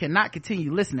 I just cannot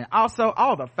continue listening. Also,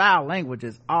 all the foul language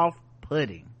is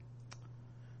off-putting.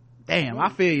 Damn, I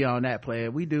feel you on that, player.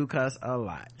 We do cuss a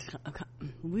lot.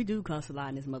 We do cuss a lot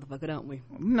in this motherfucker, don't we?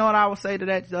 You know what I would say to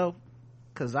that, though?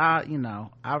 Cause I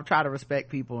would try to respect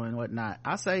people and whatnot.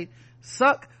 I say,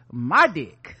 suck my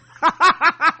dick.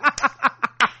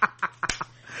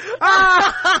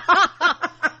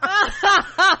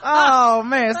 Oh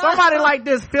man, somebody like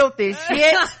this filthy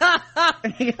shit.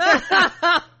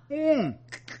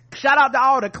 Shout out to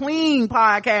all the clean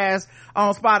podcasts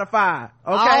on Spotify.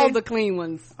 Okay, all the clean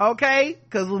ones. Okay,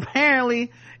 because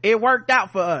apparently it worked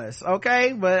out for us.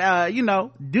 Okay, but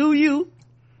do you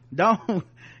don't.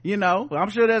 I'm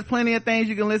sure there's plenty of things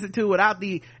you can listen to without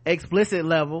the explicit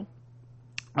level.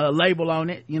 label on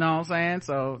it, you know what I'm saying?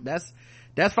 So that's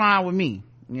fine with me,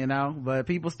 you know, but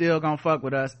people still gonna fuck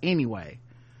with us anyway,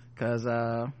 cause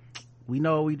we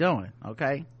know what we doing,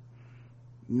 okay?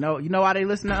 You know why they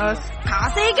listen to us?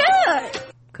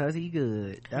 Cause he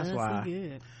good. That's why. He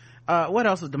good. What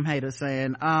else was them haters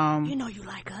saying? You know you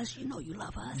like us, you know you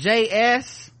love us.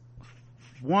 JS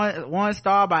one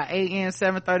star by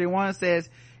AN731 says,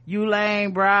 you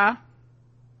lame, brah.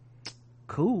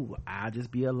 Cool, I'll just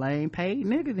be a lame paid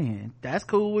nigga then. That's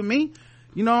cool with me.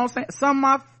 You know what I'm saying? Some of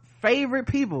my favorite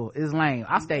people is lame.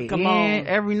 I stay in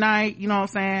every night, you know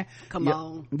what I'm saying? Come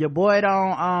on. Your boy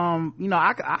don't, you know,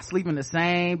 I sleep in the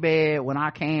same bed when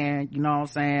I can, you know what I'm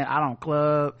saying? I don't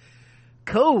club.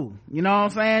 Cool, you know what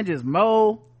I'm saying? Just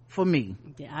mow for me.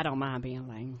 Yeah, I don't mind being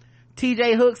lame.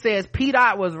 TJ Hook says,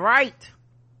 P-Dot was right.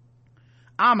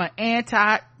 I'm an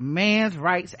anti-man's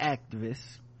rights activist.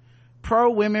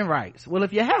 Pro-women rights. Well,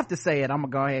 if you have to say it, I'm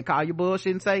gonna go ahead and call you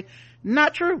bullshit and say,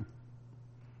 not true.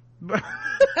 Who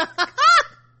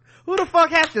the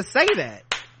fuck has to say that?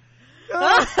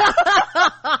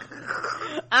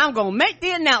 I'm gonna make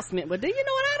the announcement, but do you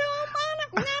know what I don't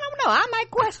know. I might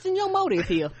question your motive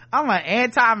here. I'm an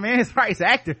anti-men's rights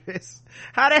activist.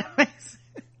 How that makes sense?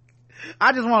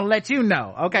 I just want to let you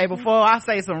know, okay, before I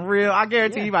say some real, I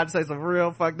guarantee you about to say some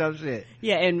real fucked up shit.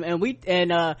 Yeah, and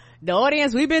the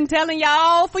audience, we've been telling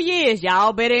y'all for years,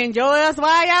 y'all better enjoy us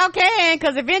while y'all can,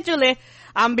 cause eventually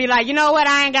I'm gonna be like, you know what,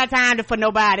 I ain't got time for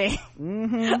nobody.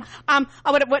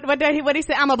 What he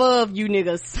said, I'm above you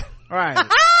niggas. Right.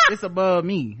 It's above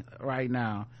me right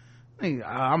now.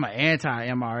 I'm an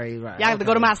anti-MRA, right? Y'all have to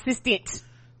go to my assistant.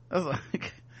 That's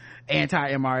like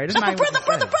anti-MRA.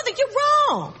 Brother, you're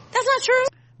wrong. That's not true.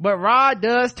 But Rod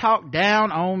does talk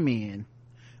down on men.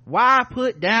 Why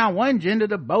put down one gender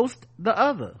to boast the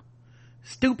other?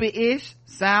 Stupid-ish,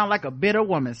 sound like a bitter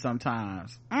woman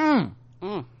sometimes. And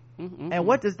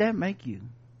what does that make you?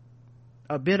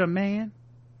 A bitter man?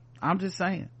 I'm just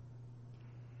saying.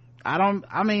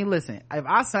 Listen, if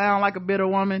I sound like a bitter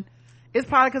woman, it's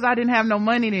probably because I didn't have no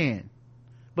money then.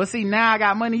 But see, now I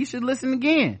got money, you should listen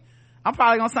again. I'm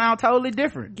probably gonna sound totally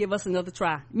different. Give us another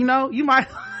try. You know, you might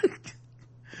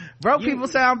broke people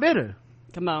sound bitter.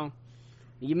 Come on.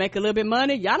 You make a little bit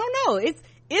money, I don't know.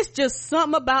 It's just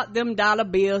something about them dollar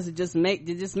bills that just make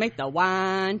the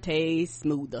wine taste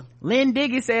smoother. Lynn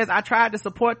Diggy says, I tried to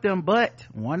support them, but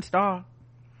 1 star.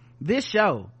 This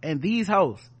show and these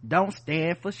hosts don't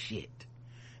stand for shit.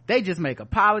 They just make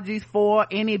apologies for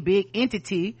any big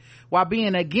entity while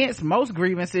being against most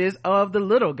grievances of the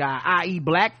little guy, i.e.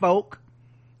 black folk.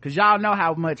 Cause y'all know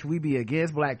how much we be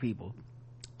against black people.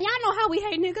 Y'all know how we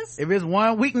hate niggas. If it's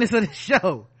one weakness of the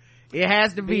show, it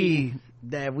has to be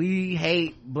that we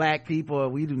hate black people.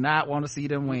 We do not want to see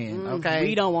them win. Okay,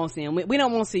 we don't want to see them. We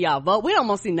don't want to see y'all vote. We don't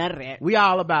want to see none of that. We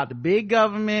all about the big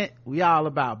government. We all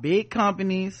about big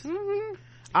companies.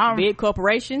 Big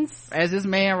corporations. As this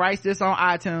man writes this on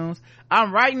iTunes,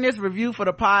 I'm writing this review for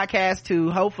the podcast to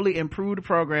hopefully improve the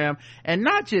program and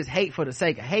not just hate for the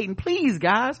sake of hating. Please,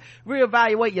 guys,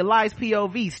 reevaluate your life's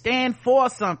POV. Stand for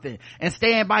something and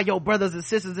stand by your brothers and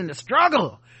sisters in the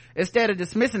struggle instead of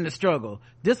dismissing the struggle.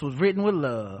 This was written with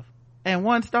love. And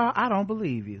 1 star, I don't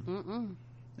believe you. And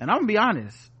I'm gonna be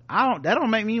honest, that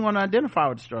don't make me want to identify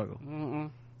with the struggle.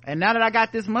 And now that I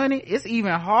got this money, it's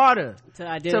even harder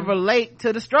to relate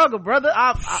to the struggle, brother.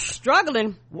 I'm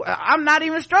struggling. I'm not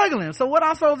even struggling. So what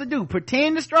I'm supposed to do?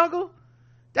 Pretend to struggle?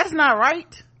 That's not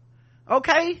right.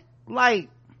 Okay? Like,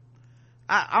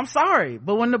 I'm sorry.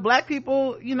 But when the black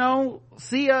people, you know,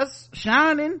 see us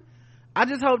shining, I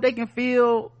just hope they can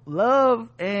feel love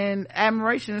and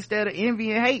admiration instead of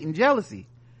envy and hate and jealousy.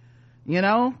 You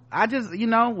know? I just, you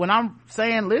know, when I'm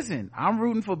saying, listen, I'm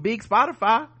rooting for big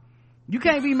Spotify. You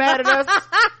can't be mad at us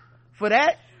for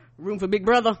that. Rooting for Big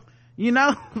Brother. You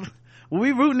know, when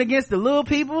we rooting against the little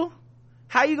people,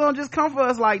 how you gonna just come for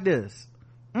us like this?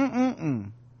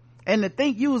 And to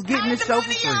think you was getting this show for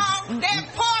free. There's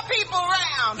poor people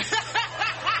around.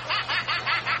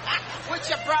 With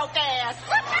your broke ass.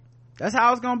 That's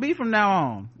how it's gonna be from now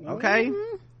on. Okay?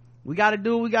 We gotta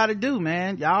do what we gotta do,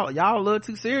 man. Y'all a little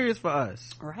too serious for us.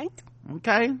 Right?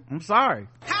 Okay? I'm sorry.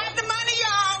 Hide the money,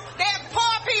 y'all. There's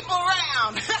poor people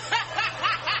around.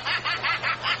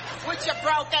 With your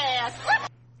broke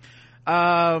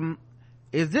ass.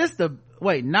 Is this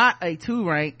not a 2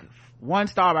 rank, 1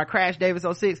 star by Crash Davis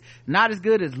 06, not as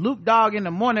good as Luke Dogg in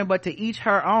the morning, but to each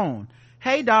her own.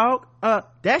 Hey dog,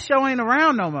 that show ain't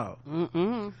around no more.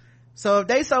 So if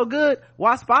they so good,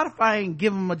 why Spotify ain't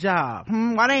give them a job?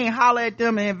 Why they ain't holler at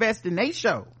them and invest in their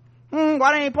show?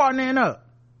 Why they ain't partnering up?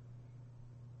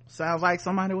 Sounds like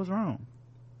somebody was wrong.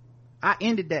 I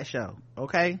ended that show.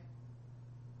 Okay,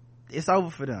 it's over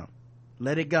for them.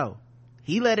 Let it go.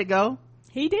 He let it go.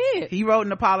 He did. He wrote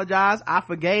and apologized. I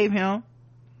forgave him.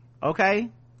 Okay,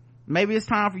 maybe it's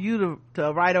time for you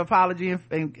to write an apology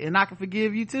and I can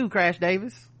forgive you too, Crash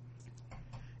Davis.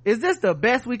 Is this the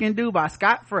best we can do by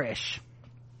Scott Fresh?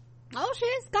 Oh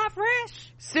shit, Scott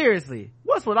Fresh. Seriously,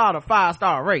 what's with all the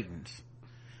 5-star ratings?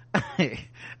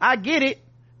 I get it.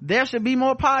 There should be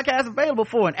more podcasts available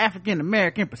for an African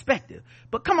American perspective.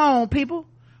 But come on, people.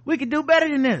 We can do better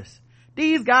than this.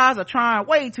 These guys are trying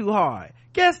way too hard.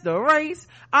 Guess the race?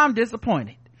 I'm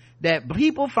disappointed that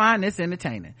people find this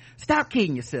entertaining. Stop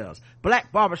kidding yourselves.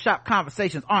 Black barbershop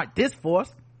conversations aren't this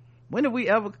forced. When did we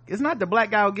ever? It's not the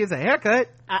black guy who gets a haircut.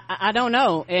 I don't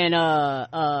know. And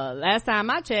last time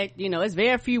I checked, it's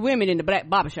very few women in the black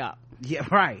barbershop. Yeah,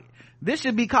 right. This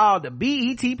should be called the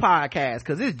BET podcast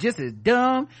because it's just as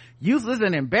dumb, useless,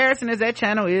 and embarrassing as that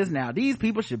channel is now. These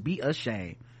people should be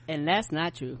ashamed. And that's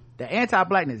not true. The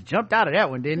anti-blackness jumped out of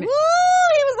that one, didn't it? Woo!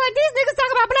 He was like, these niggas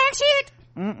talking about black shit.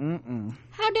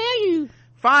 How dare you?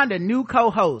 Find a new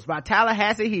co-host by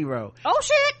Tallahassee Hero. Oh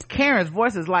shit! Karen's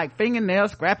voice is like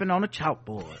fingernails scrapping on a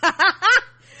chalkboard.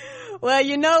 Well,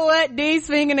 you know what? These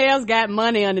fingernails got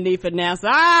money underneath it now, so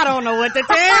I don't know what to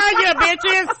tell you,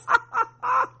 bitches.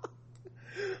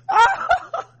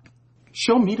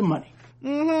 Show me the money.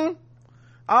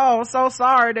 Oh, so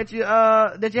sorry that you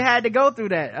had to go through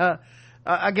that.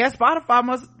 I guess Spotify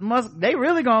must they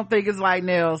really gonna think it's like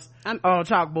nails on a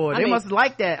chalkboard. They must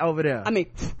like that over there. I mean,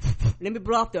 let me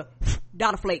blow off the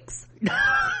dollar flakes.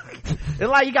 It's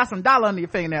like you got some dollar under your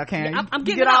fingernail, Karen. Yeah, I'm you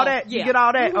getting get all it that? Yeah. You get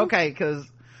all that? Okay, because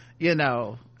it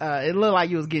looked like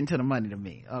you was getting to the money to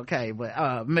me. Okay, but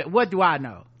what do I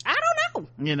know? I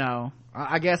don't know.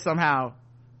 I guess somehow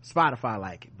Spotify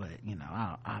like it, but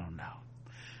I don't know.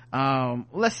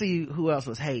 Let's see who else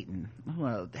was hating.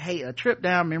 Well, a trip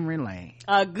down memory lane.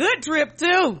 A good trip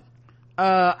too.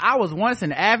 I was once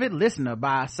an avid listener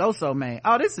by So Man.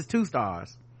 Oh, this is 2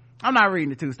 stars. I'm not reading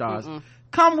the 2 stars.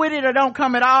 Come with it or don't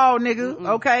come at all, nigga.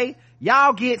 Okay,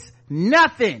 y'all gets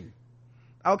nothing.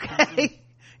 Okay.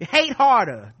 Hate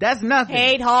harder. That's nothing.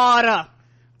 Hate harder.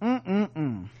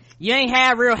 You ain't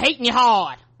have real hating you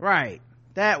hard. Right.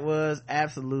 That was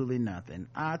absolutely nothing,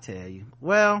 I tell you.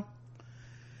 Well,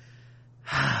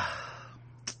 I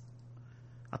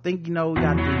think you know what we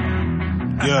gotta do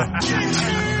now. Yeah.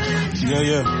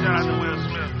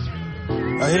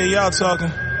 I hear y'all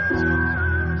talking,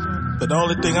 but the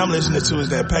only thing I'm listening to is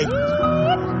that paper.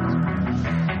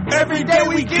 Every day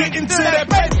we get into that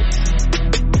paper.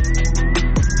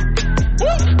 Woo!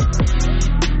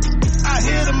 I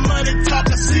hear the money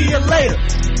talking, see you later.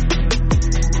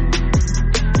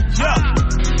 Yeah.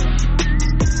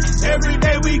 Every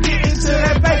day we get into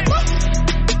that paper.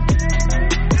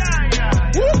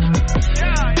 Woo!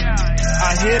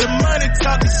 I hear the money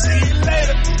talking, see you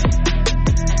later.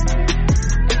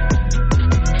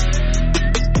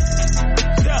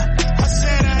 Yeah, I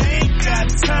said I ain't got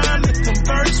time to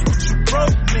converse with you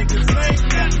broke niggas. Ain't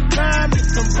got time to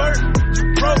convert with you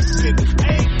broke niggas.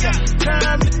 Ain't got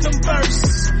time to converse.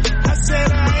 I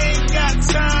said I ain't got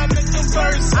time to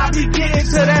converse. I be getting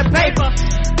to that paper.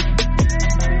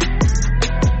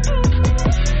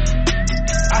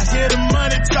 I hear the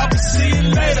money talking, see you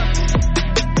later.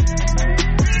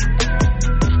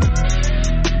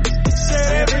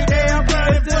 Said every day I'm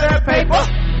grinding to that paper.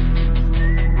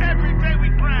 Every day we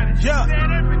grinding. Yeah.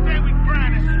 Said every day we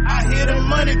grinding. I hear the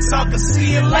money talking,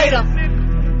 see you later.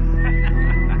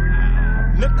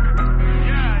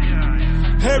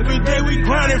 Every day we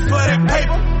grinding for that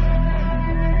paper.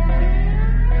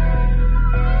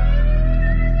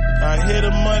 I hear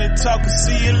the money talking,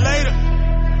 see you later.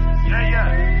 Yeah.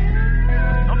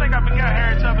 Don't think I forgot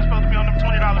Harry Tubman's supposed to be on them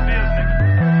 $20 bills,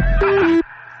 nigga.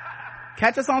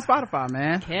 Catch us on Spotify,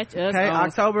 man. Catch us on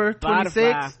October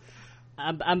 26th.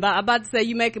 I'm about to say,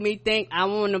 you making me think. I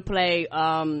want to play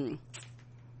one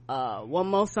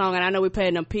more song, and I know we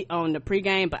played on the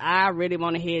pregame, but I really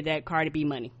want to hear that Cardi B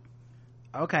Money.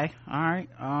 Okay, all right.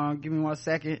 Give me 1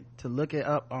 second to look it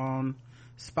up on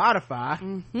Spotify.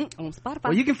 On Spotify.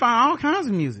 Well, you can find all kinds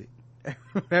of music.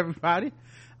 Everybody,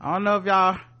 I don't know if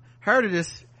y'all heard of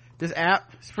this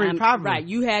app. It's pretty popular. Right,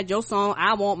 you had your song,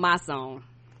 I want my song.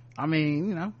 I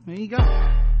mean, there you go.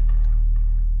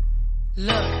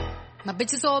 Look, my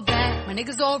bitches all bad, my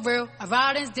niggas all real. I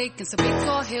ride in dick in some big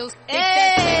tall hills.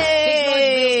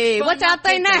 Hey, what y'all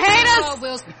think now, haters?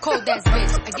 Wheels, cold ass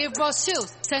bitch. I give raw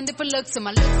chills. 10 different looks and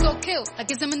my lips so kill. I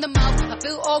kiss him in the mouth. I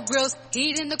feel all grills.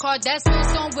 Heat in the car. That's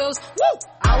wheels on wheels. Woo!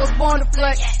 I was born to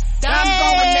flex. Diamonds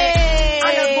on my neck.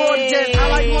 I got more than jets. I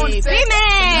like more than sex.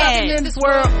 Nothing in this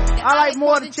world. I like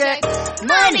more than checks.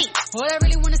 Money. All I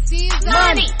really wanna see is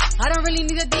Money. I don't really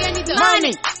need a D, I need the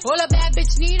Money. All a bad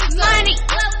bitch need is Money.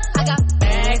 I got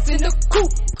bags in the coop.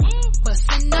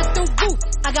 Bustin' out the roof.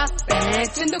 I got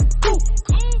bags in the coop.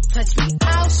 Touch me,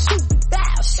 I'll shoot.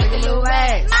 Bow, shake a little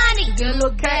ass. Money. Get a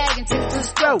little bag and take some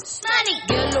strokes. Money.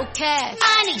 Get a little cash.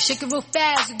 Money. Shake it real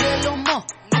fast, you get a little more.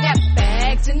 I got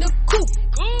bags in the coop.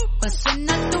 Bustin'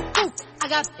 out the roof. I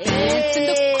got bags in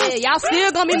the coop. Y'all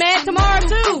still gonna be mad tomorrow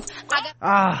too.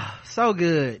 So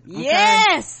good. Okay?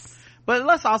 Yes. But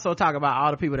let's also talk about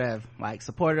all the people that have like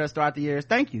supported us throughout the years.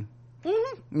 Thank you.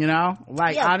 You know,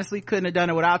 like honestly, couldn't have done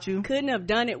it without you. Couldn't have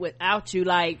done it without you.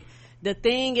 Like, the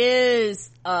thing is,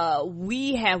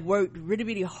 we have worked really,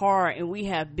 really hard, and we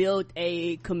have built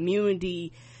a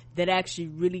community that actually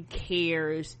really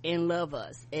cares and love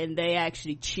us, and they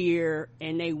actually cheer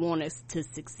and they want us to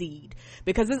succeed,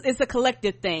 because it's a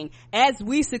collective thing. As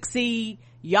we succeed,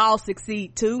 y'all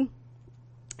succeed too.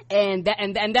 And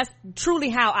that's truly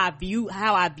how I view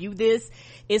this.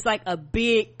 It's like a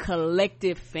big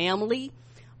collective family.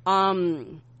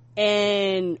 And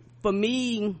for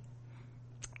me,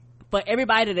 for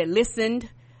everybody that listened,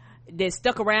 that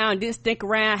stuck around, didn't stick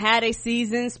around, had their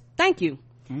seasons, thank you.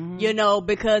 You know,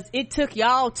 because it took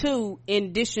y'all too, in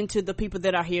addition to the people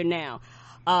that are here now.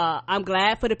 I'm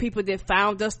glad for the people that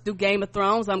found us through Game of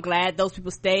Thrones. I'm glad those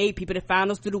people stayed. People that found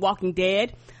us through The Walking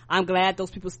Dead. I'm glad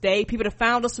those people stayed. People that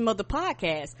found us from other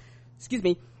podcasts. Excuse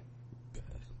me.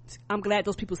 I'm glad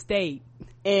those people stayed.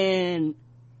 And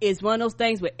it's one of those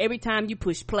things where every time you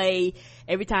push play,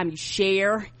 every time you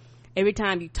share, every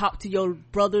time you talk to your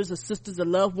brothers or sisters or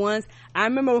loved ones. I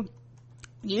remember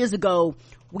years ago,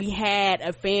 we had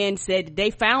a fan said that they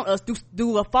found us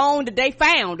through a phone that they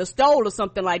found or stole or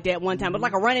something like that one time. It was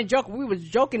like a running joke. We was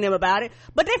joking them about it,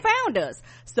 but they found us.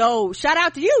 So shout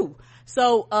out to you.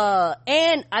 So,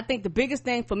 and I think the biggest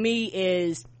thing for me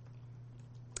is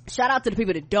shout out to the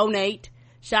people that donate.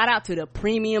 Shout out to the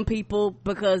premium people,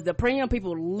 because the premium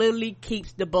people literally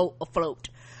keeps the boat afloat.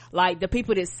 Like the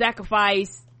people that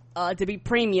sacrifice, to be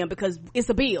premium, because it's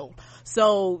a bill.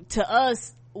 So to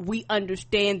us, we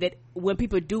understand that when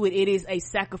people do it, it is a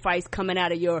sacrifice coming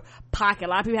out of your pocket. A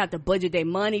lot of people have to budget their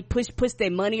money, push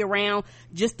their money around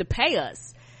just to pay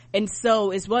us. And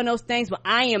so it's one of those things where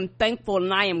I am thankful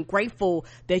and I am grateful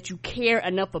that you care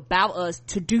enough about us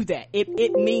to do that.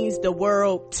 It means the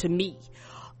world to me.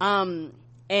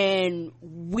 And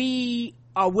we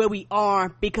are where we are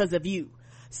because of you.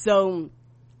 So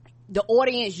the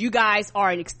audience, you guys are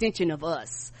an extension of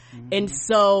us. And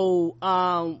so,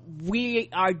 we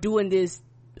are doing this,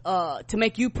 to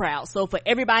make you proud. So for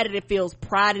everybody that feels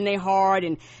pride in their heart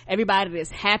and everybody that's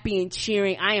happy and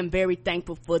cheering, I am very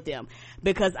thankful for them,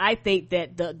 because I think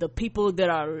that the people that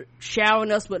are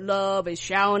showering us with love and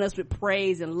showering us with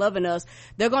praise and loving us,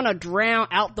 they're gonna drown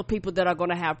out the people that are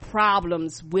gonna have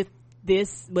problems with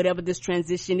this, whatever this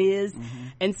transition is.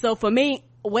 And so for me,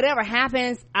 whatever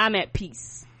happens, I'm at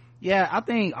peace. Yeah, I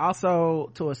think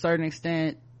also to a certain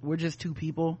extent, we're just two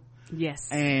people.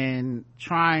 Yes. And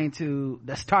trying to,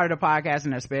 that started a podcast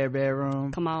in their spare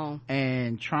bedroom. Come on.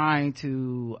 And trying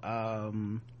to,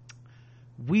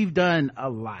 we've done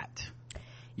a lot.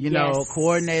 You know,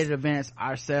 coordinated events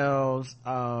ourselves.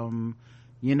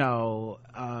 You know,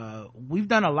 we've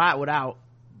done a lot without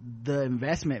the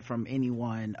investment from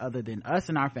anyone other than us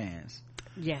and our fans.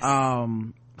 Yes.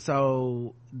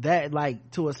 So that, like,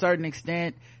 to a certain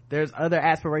extent, there's other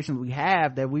aspirations we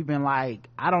have that we've been like,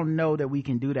 I don't know that we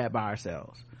can do that by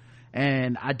ourselves,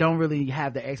 and I don't really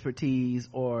have the expertise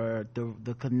or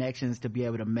the connections to be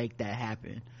able to make that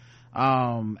happen.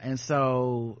 And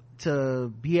so to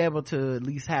be able to at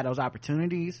least have those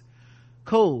opportunities,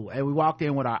 cool. And we walked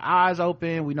in with our eyes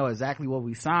open. We know exactly what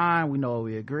we signed. We know what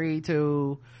we agreed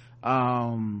to.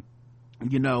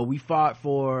 You know, we fought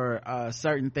for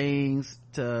certain things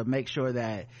to make sure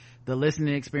that the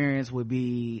listening experience would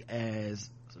be as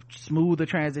smooth a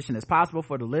transition as possible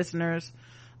for the listeners.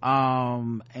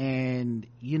 And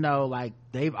you know, like,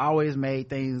 they've always made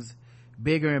things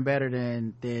bigger and better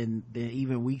than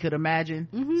even we could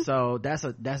imagine. So that's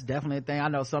definitely a thing. I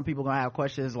know some people gonna have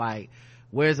questions like,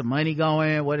 where's the money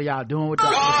going? What are y'all doing with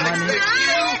this money?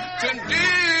 You to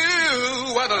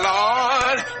do what the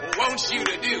Lord wants you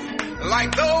to do,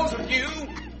 like those of you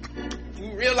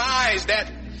who realize that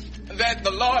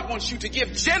the Lord wants you to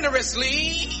give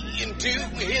generously into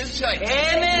His church.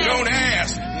 Amen. Don't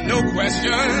ask no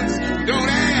questions. Don't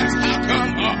ask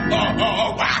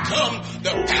why come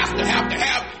the pastor have to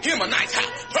have him a nice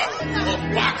house?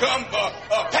 Why come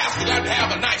pastor got to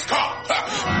have a nice car?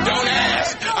 Don't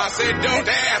ask. I said, don't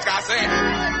ask. I said,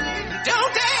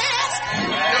 don't ask.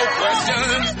 No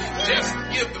questions. Just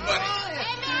give the money.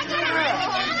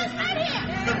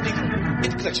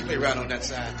 Get the collection plate right on that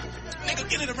side. Nigga,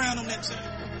 get it around on that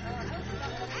side.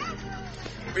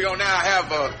 We're gonna now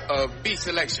have a beat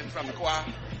selection from the choir.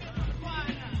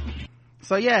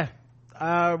 So yeah,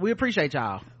 we appreciate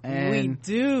y'all. And we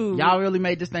do. Y'all really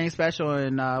made this thing special,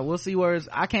 and we'll see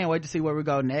I can't wait to see where we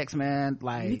go next, man.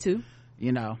 Like, me too.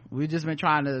 You know, we've just been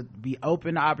trying to be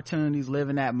open to opportunities, live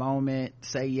in that moment,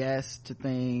 say yes to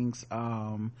things.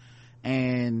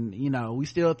 And you know, we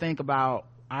still think about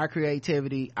our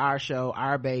creativity, our show,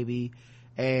 our baby,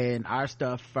 and our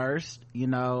stuff first. You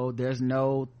know, there's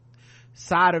no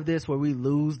side of this where we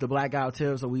lose the Blackout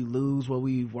Tips or we lose what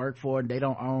we've worked for and they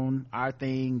don't own our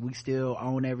thing. We still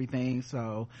own everything.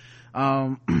 So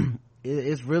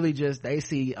it's really just they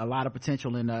see a lot of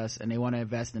potential in us and they want to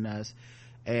invest in us.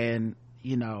 And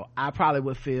you know, I probably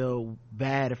would feel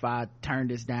bad if I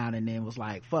turned this down and then was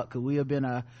like, fuck, could we have been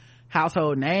a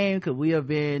household name? Could we have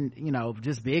been, you know,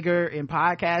 just bigger in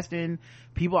podcasting?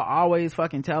 People always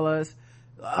fucking tell us,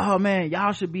 oh man,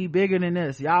 y'all should be bigger than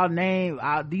this. Y'all name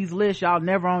these lists, y'all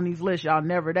never on these lists, y'all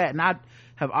never that. And I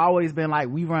have always been like,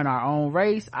 we run our own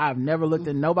race. I've never looked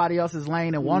at nobody else's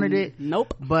lane and wanted it.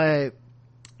 Nope. But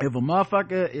if a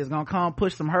motherfucker is gonna come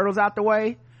push some hurdles out the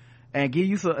way and give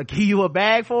you a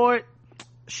bag for it,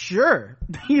 sure.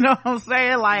 You know what I'm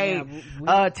saying? Like,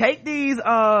 yeah, take these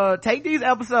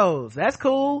episodes. That's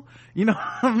cool. You know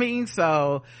what I mean?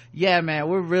 So yeah, man,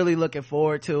 we're really looking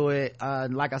forward to it.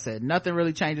 Like I said, nothing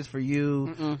really changes for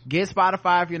you. Get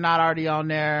Spotify if you're not already on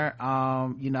there.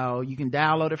 You know, you can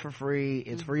download it for free.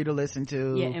 It's free to listen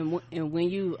to. Yeah, and when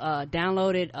you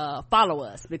download it, follow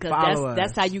us, because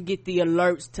that's how you get the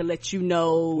alerts to let you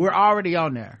know we're already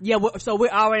on there. Yeah, so we're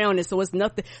already on it. So it's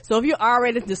nothing. So if you're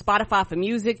already to Spotify for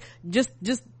music, just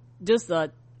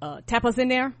tap us in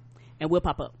there and we'll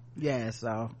pop up. Yeah,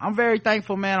 so I'm very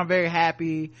thankful, man. I'm very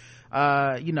happy,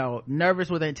 you know, nervous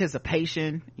with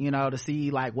anticipation, you know, to see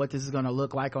like what this is going to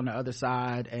look like on the other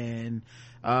side, and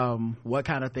what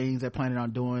kind of things they're planning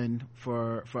on doing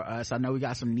for us. I know we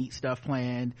got some neat stuff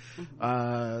planned,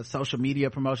 social media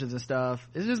promotions and stuff.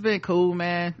 It's just been cool,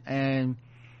 man. And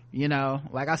you know,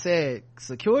 like I said,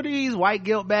 secure these white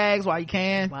guilt bags while you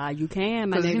can, my nigga.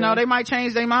 Because you know they might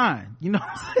change their mind, you know what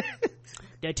I'm saying?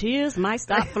 The tears might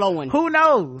stop flowing. Who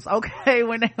knows? Okay,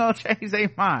 when they gonna change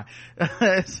their mind.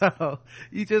 So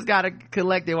you just gotta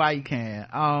collect it while you can.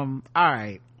 All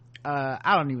right.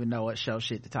 I don't even know what show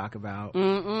shit to talk about.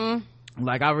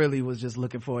 Like, I really was just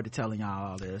looking forward to telling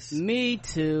y'all all this. Me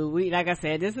too. Like I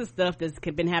said, this is stuff that's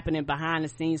been happening behind the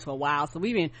scenes for a while, so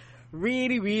we've been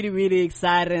really, really, really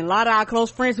excited. And a lot of our close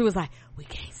friends who was like, we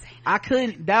can't say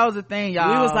that was the thing,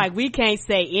 y'all. We was like, we can't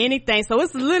say anything. So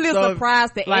it's literally a surprise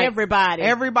to everybody.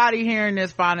 Everybody hearing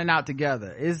this, finding out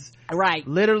together. It's right.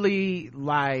 Literally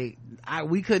like,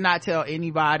 we could not tell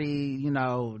anybody, you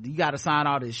know, you gotta sign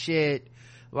all this shit.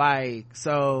 Like,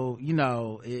 so, you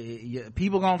know,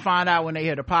 people gonna find out when they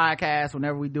hear the podcast,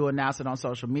 whenever we do announce it on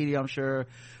social media. I'm sure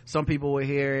some people will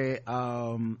hear it.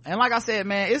 And like I said,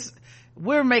 man,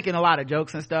 we're making a lot of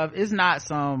jokes and stuff. It's not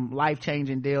some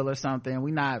life-changing deal or something.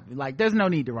 We not like, there's no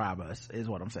need to rob us, is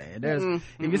what I'm saying.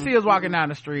 If you see us walking down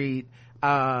the street,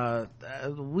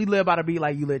 we live by the beat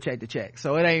like you live check to check.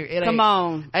 So it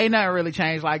ain't nothing really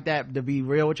changed like that, to be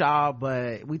real with y'all.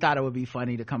 But we thought it would be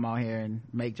funny to come on here and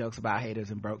make jokes about haters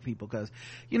and broke people, because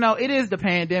you know it is the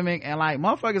pandemic and like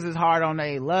motherfuckers is hard on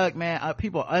their luck, man.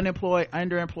 People unemployed,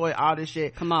 underemployed, all this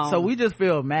shit. Come on. So we just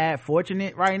feel mad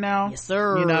fortunate right now. Yes,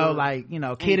 sir. You know, like, you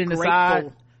know, kidding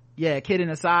aside,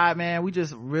 man, we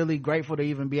just really grateful to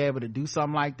even be able to do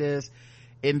something like this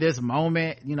in this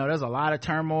moment. You know, there's a lot of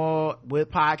turmoil with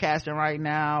podcasting right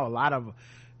now, a lot of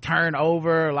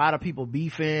turnover, a lot of people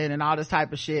beefing and all this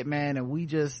type of shit, man, and we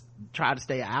just try to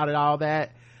stay out of all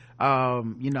that.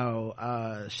 You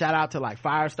know, shout out to like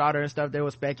Firestarter and stuff. They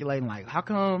were speculating like, how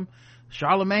come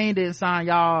Charlemagne didn't sign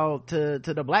y'all to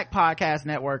the Black Podcast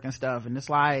Network and stuff? And it's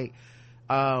like,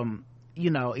 you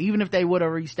know, even if they would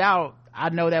have reached out, I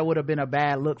know that would have been a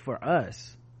bad look for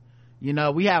us. You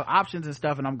know, we have options and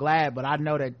stuff, and I'm glad, but I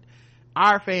know that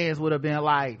our fans would have been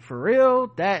like, for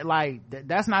real?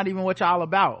 That's not even what y'all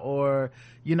about. Or,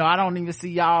 you know, I don't even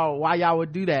see why y'all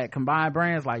would do that, combine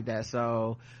brands like that.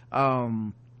 So,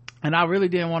 and I really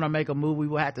didn't want to make a move we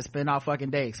would have to spend our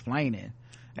fucking day explaining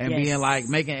and being like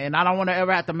and I don't want to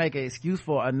ever have to make an excuse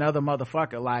for another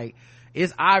motherfucker. Like,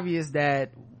 it's obvious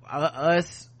that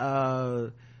us,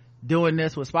 doing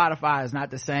this with Spotify is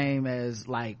not the same as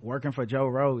like working for Joe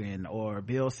Rogan or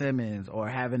Bill Simmons, or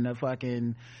having to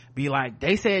fucking be like,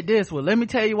 they said this, well let me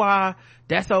tell you why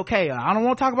that's okay. I don't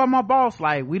want to talk about my boss.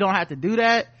 Like, we don't have to do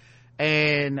that.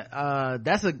 And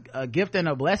that's a gift and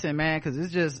a blessing, man, because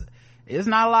it's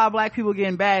not a lot of black people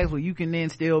getting bags where you can then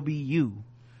still be you.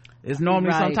 It's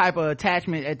normally some type of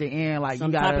attachment at the end, like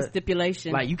some you gotta, type of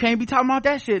stipulation, like you can't be talking about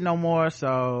that shit no more.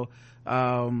 So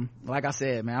like I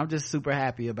said, man, I'm just super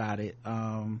happy about it.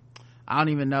 I don't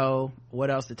even know what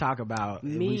else to talk about.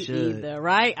 Me either,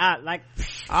 right? I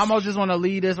almost just want to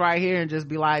leave this right here and just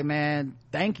be like, man,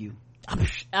 thank you.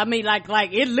 I mean, like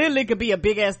it literally could be a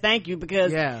big ass thank you,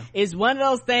 because it's one of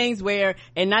those things where,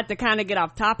 and not to kind of get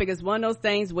off topic, it's one of those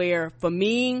things where for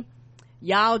me,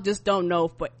 y'all just don't know,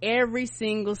 for every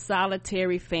single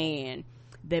solitary fan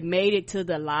that made it to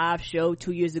the live show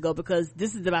 2 years ago, because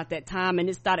this is about that time, and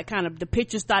the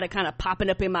pictures started kind of popping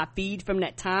up in my feed from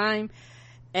that time,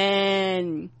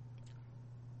 and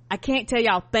I can't tell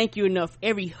y'all thank you enough.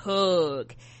 Every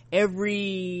hug,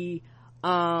 every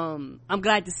I'm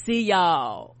glad to see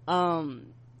y'all. Our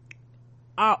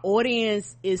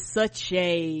audience is such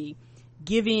a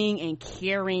giving and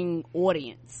caring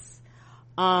audience,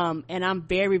 and I'm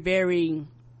very, very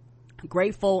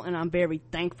grateful, and I'm very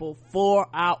thankful for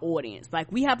our audience.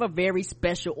 Like, we have a very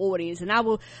special audience, and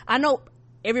I know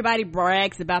everybody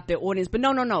brags about their audience, but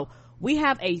no, we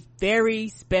have a very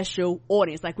special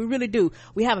audience. Like, we really do.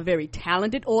 We have a very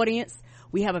talented audience.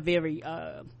 We have a very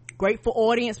grateful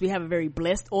audience. We have a very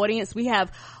blessed audience. We have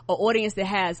an audience that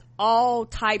has all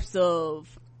types of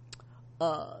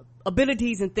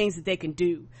abilities and things that they can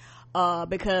do,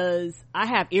 because I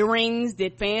have earrings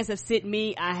that fans have sent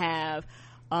me. I have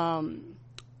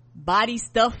body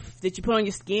stuff that you put on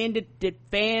your skin that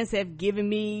fans have given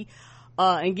me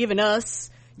and given us.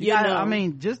 You know, I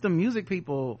mean, just the music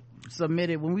people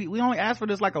submitted when we only asked for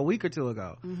this like a week or two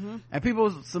ago, and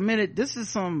people submitted, this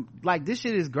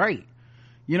shit is great.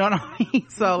 You know what I mean?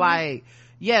 So like,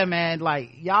 yeah, man,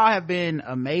 like y'all have been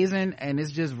amazing, and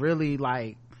it's just really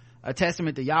like a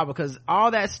testament to y'all, because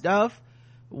all that stuff,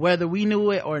 whether we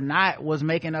knew it or not, was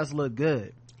making us look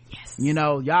good. Yes. You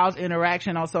know, y'all's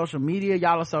interaction on social media,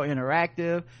 y'all are so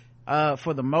interactive.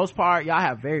 For the most part, y'all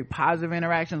have very positive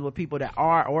interactions with people that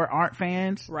are or aren't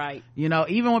fans. Right. You know,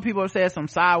 even when people have said some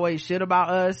sideways shit about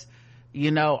us,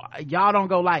 you know, y'all don't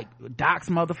go like dox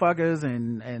motherfuckers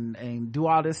and do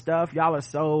all this stuff. Y'all are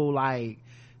so like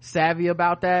savvy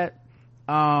about that.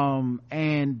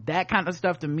 And that kind of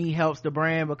stuff to me helps the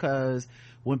brand, because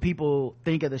when people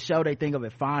think of the show, they think of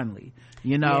it fondly.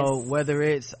 You know, whether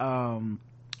it's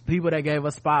people that gave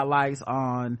us spotlights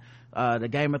on the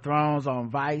Game of Thrones on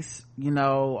Vice, you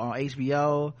know, on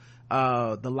HBO,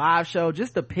 the live show,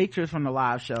 just the pictures from the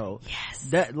live show. Yes.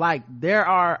 That, like, there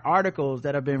are articles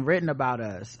that have been written about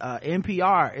us.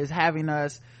 NPR is having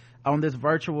us on this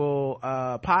virtual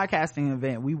podcasting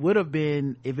event. We would have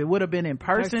been, if it would have been in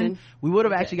person, we would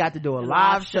have actually got to do a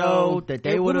live show that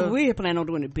they would have, we plan on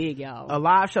doing it big, y'all. a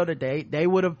live show that they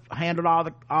would have handled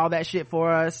all that shit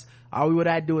for us. All we would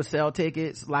have to do is sell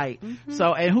tickets, like,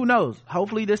 so, and who knows,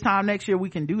 hopefully this time next year we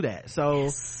can do that.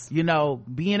 So, you know,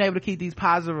 being able to keep these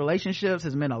positive relationships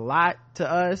has meant a lot to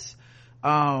us.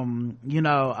 You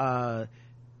know,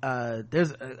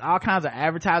 there's all kinds of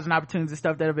advertising opportunities and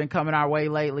stuff that have been coming our way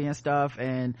lately and stuff.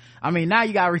 And I mean, now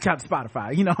you gotta reach out to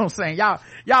Spotify, you know what I'm saying?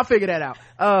 Y'all figure that out.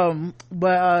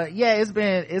 But yeah, it's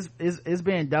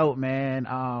been dope, man.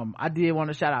 I did want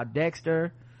to shout out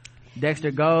Dexter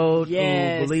Gold, who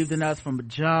believed in us from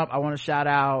jump. I want to shout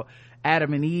out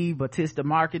Adam and Eve, Batista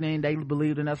Marketing. They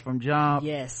believed in us from jump.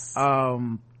 Yes.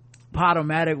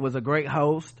 Podomatic was a great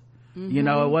host. You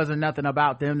know, it wasn't nothing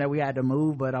about them that we had to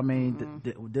move, but I mean,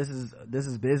 this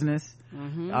is business.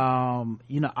 You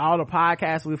know, all the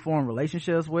podcasts we form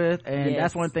relationships with, and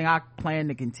that's one thing I plan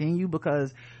to continue,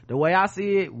 because the way I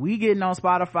see it, we getting on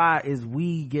Spotify is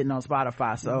we getting on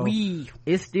Spotify. So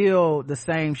it's still the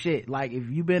same shit. Like, if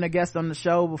you've been a guest on the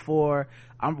show before,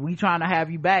 we trying to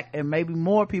have you back, and maybe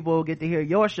more people will get to hear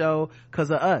your show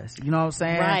because of us. You know what I'm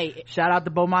saying? Right. Shout out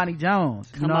to Bomani Jones.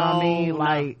 You know what I mean?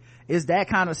 Like, it's that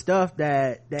kind of stuff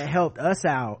that helped us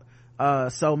out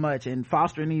so much, and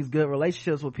fostering these good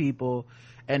relationships with people,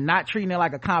 and not treating it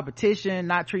like a competition,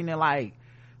 not treating it like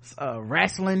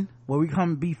wrestling where we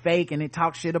come be fake and then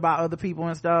talk shit about other people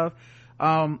and stuff.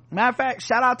 Matter of fact,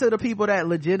 shout out to the people that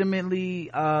legitimately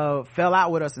fell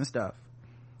out with us and stuff.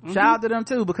 Shout out to them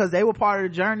too, because they were part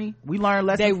of the journey. We learned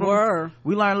lessons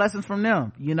we learned lessons from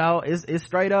them. You know, it's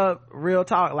straight up real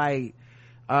talk. Like,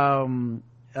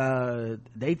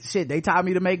 they taught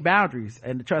me to make boundaries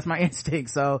and to trust my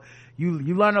instincts. So,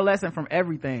 you learn a lesson from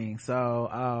everything.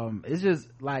 So it's just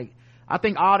like, I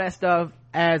think all that stuff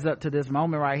adds up to this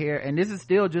moment right here, and this is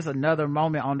still just another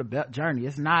moment on the journey.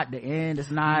 It's not the end. It's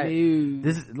not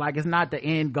this is like, it's not the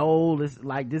end goal. It's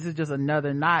like, this is just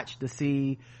another notch to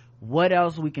see what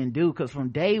else we can do, because from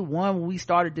day one when we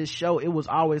started this show, it was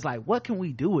always like, what can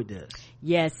we do with this?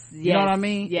 Yes, you know what I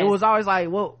mean? Yes. It was always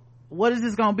like, well, what is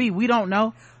this gonna be? We don't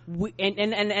know.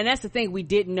 And that's the thing, we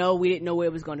didn't know where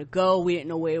it was going to go. We didn't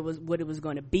know what it was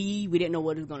going to be. We didn't know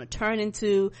what it was going to turn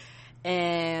into.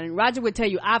 And Roger would tell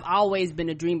you, I've always been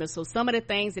a dreamer. So some of the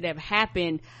things that have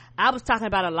happened, I was talking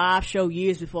about a live show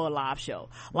years before a live show.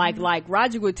 Like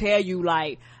Roger would tell you,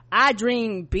 like, I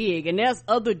dream big, and there's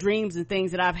other dreams and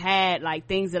things that I've had, like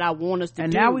things that I want us to do.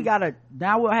 And now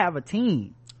we'll have a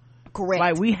team. Correct.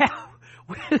 Like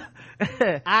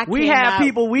we have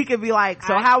people we could be like,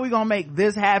 so how we gonna make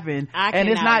this happen? And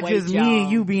it's not just me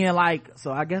and you being like,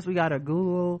 so I guess we gotta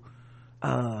Google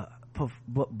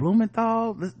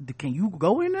Blumenthal, can you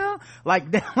go in there? Like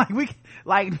we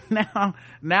like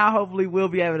now hopefully we'll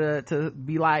be able to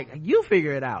be like, you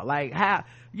figure it out, like how,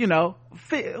 you know,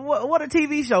 what a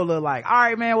TV show look like. All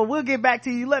right, man, well, we'll get back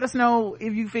to you, let us know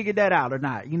if you figured that out or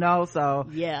not, you know. So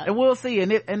yeah, and we'll see.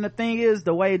 And the thing is,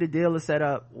 the way the deal is set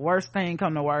up, worst thing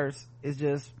come to worst, is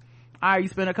just, all right, you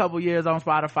spent a couple years on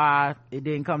Spotify, it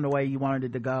didn't come the way you wanted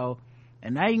it to go,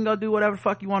 and now you can go do whatever the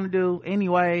fuck you want to do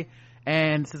anyway.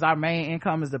 And since our main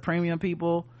income is the premium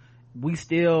people, we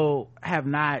still have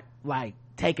not like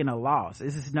taken a loss.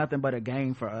 This is nothing but a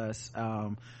gain for us,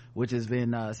 which has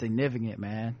been significant,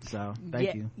 man. So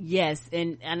thank you. Yes,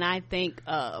 and I think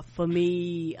for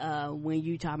me, when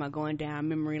you talk about going down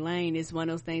memory lane, it's one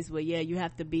of those things where you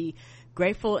have to be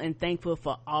grateful and thankful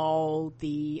for all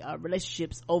the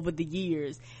relationships over the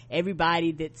years,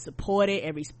 everybody that supported,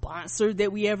 every sponsor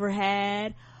that we ever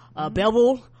had,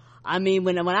 Bevel. I mean,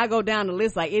 when I go down the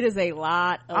list, like, it is a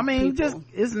lot of people.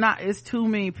 It's too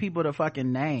many people to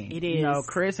fucking name. It is. You know,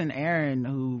 Chris and Aaron,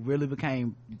 who really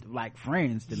became like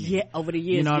friends to me. Yeah, over the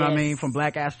years. You know what I mean? From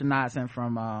Black Astronauts and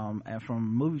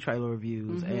from movie trailer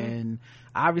reviews. Mm-hmm. And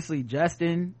obviously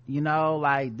Justin, you know,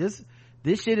 like this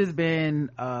shit has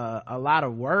been a lot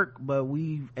of work, but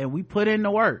we put in the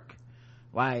work.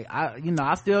 Like,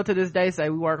 I still to this day say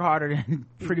we work harder than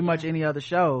pretty much any other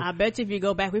show. I bet you if you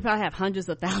go back, we probably have hundreds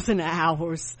of thousands of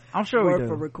hours. I'm sure we do.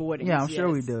 For recordings. Yeah, I'm sure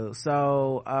we do.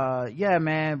 So, yeah,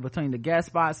 man, between the guest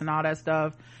spots and all that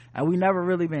stuff, and we never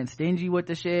really been stingy with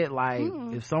the shit. Like,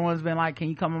 if someone's been like, can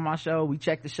you come on my show? We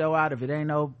check the show out. If it ain't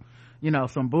no,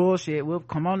 some bullshit, we'll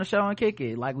come on the show and kick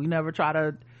it. Like, we never try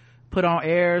to put on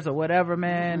airs or whatever,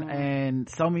 man. And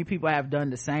so many people have done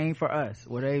the same for us,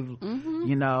 where they've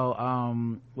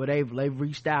where they've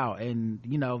reached out and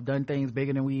done things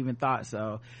bigger than we even thought.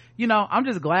 So I'm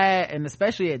just glad, and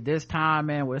especially at this time,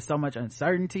 man, where there's so much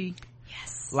uncertainty,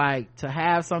 like, to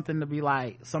have something to be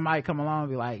like, somebody come along and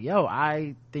be like, yo,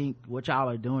 I think what y'all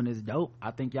are doing is dope.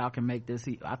 I think y'all can make this,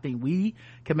 I think we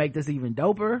can make this even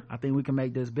doper. I think we can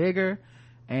make this bigger.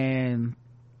 And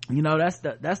that's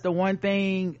the one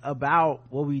thing about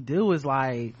what we do, is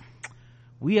like,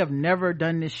 we have never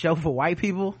done this show for white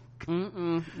people.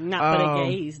 Not for the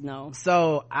gays, no.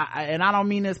 So I don't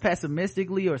mean this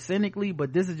pessimistically or cynically,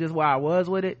 but this is just where I was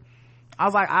with it. I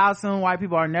was like, I assume white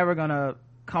people are never gonna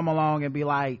come along and be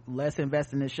like, let's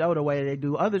invest in this show the way they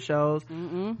do other shows,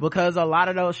 because a lot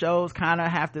of those shows kind of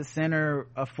have to center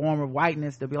a form of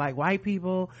whiteness to be like, white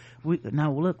people,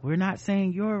 look, we're not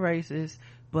saying you're racist,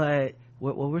 but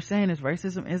what we're saying is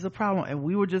racism is a problem. And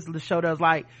we were just the show that was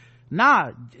like,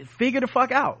 nah, figure the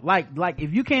fuck out. Like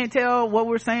if you can't tell what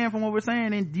we're saying from what we're saying,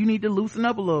 then you need to loosen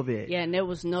up a little bit. Yeah, and there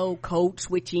was no code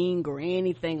switching or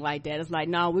anything like that. It's like,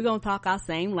 no, we're gonna talk our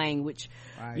same language,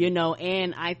 right.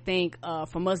 And I think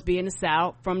from us being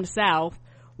from the South,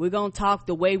 we're gonna talk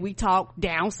the way we talk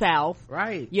down South,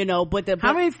 right? But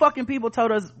how many fucking people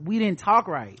told us we didn't talk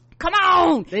right? Come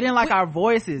on! They didn't like our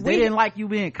voices. They didn't like you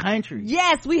being country.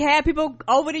 Yes, we had people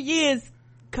over the years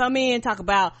come in and talk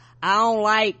about, I don't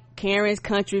like Karen's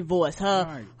country voice.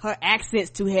 Her accent's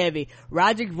too heavy.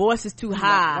 Roderick's voice is too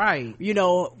high.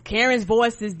 Right. Karen's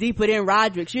voice is deeper than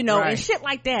Roderick's, right. And shit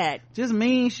like that. Just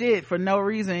mean shit for no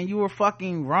reason. You were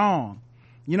fucking wrong.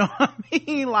 You know what I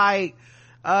mean? Like,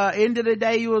 end of the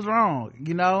day, you was wrong.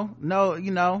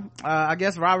 I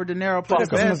guess Robert De Niro put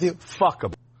it best. Fuck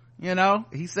him.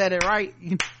 He said it right.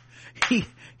 He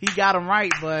got him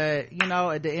right, but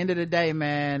at the end of the day,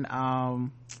 man,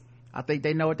 I think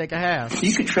they know what they can have.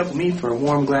 You could trouble me for a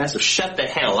warm glass of shut the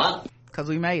hell up. Cause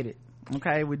we made it.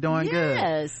 Okay, we're doing good.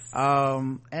 Yes.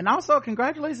 And also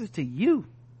congratulations to you.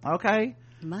 Okay.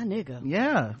 My nigga.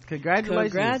 Yeah.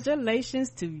 Congratulations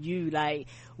to you. Like,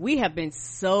 we have been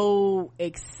so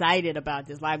excited about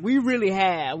this. Like, we really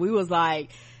have. We was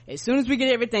like, as soon as we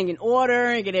get everything in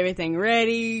order and get everything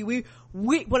ready, we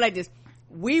like this.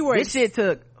 We were. This shit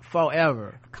took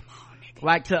forever. Come on, nigga.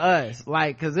 Like, to us.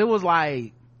 Like, cause it was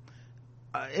like,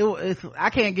 I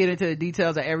can't get into the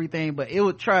details of everything, but it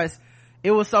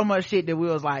was so much shit that we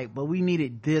was like, but we need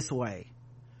it this way.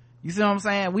 You see what I'm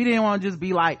saying? We didn't want to just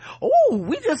be like, oh,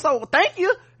 we just so thank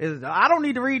you. I don't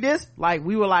need to read this. Like,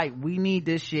 we were like, we need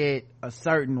this shit a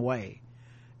certain way.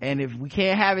 And if we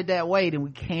can't have it that way, then we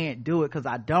can't do it. Cause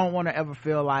I don't want to ever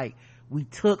feel like we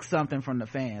took something from the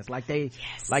fans. Like they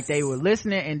were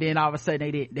listening and then all of a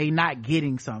sudden they not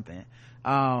getting something.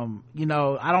 You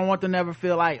know, I don't want them to ever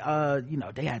feel like, you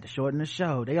know, they had to shorten the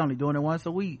show. They only doing it once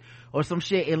a week or some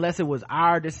shit unless it was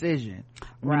our decision.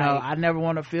 Right. You know, I never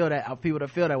want to feel that, people to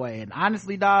feel that way. And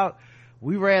honestly, dog,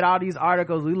 we read all these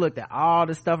articles. We looked at all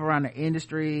the stuff around the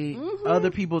industry,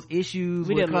 other people's issues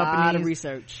with companies. We did a lot of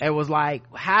research. It was like,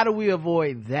 how do we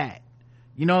avoid that?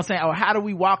 You know what I'm saying? Or how do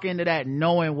we walk into that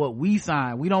knowing what we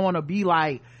signed? We don't want to be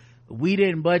like, we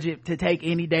didn't budget to take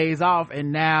any days off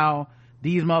and now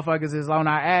these motherfuckers is on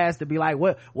our ass to be like,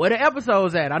 where the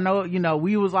episodes at? I know, you know,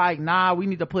 we was like, nah, we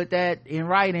need to put that in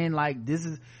writing. Like,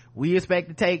 we expect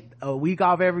to take a week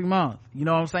off every month. You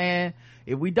know what I'm saying?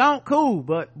 If we don't, cool.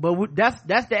 But that's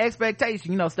the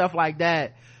expectation, you know, stuff like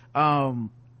that.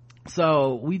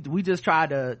 So we just try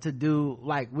to do,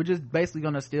 like, we're just basically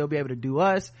gonna still be able to do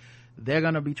us. They're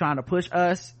gonna be trying to push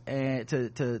us and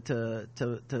to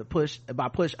push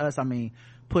us, I mean,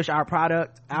 push our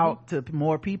product out to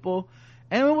more people.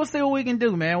 And we'll see what we can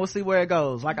do, man. We'll see where it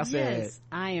goes. Like I said,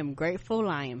 I am grateful.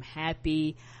 I am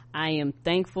happy. I am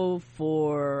thankful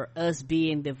for us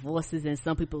being the voices in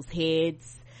some people's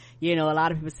heads. You know, a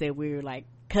lot of people say we're like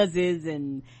cousins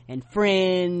and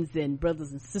friends and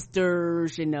brothers and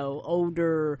sisters, you know,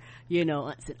 older, you know,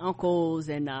 aunts and uncles.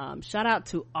 And shout out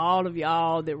to all of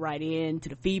y'all that write in to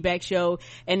the feedback show.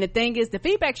 And the thing is, the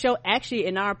feedback show actually,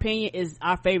 in our opinion, is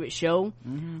our favorite show.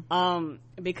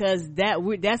 Because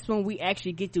that's when we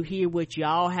actually get to hear what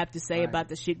y'all have to say about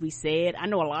the shit we said. I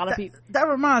know a lot of people. That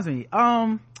reminds me,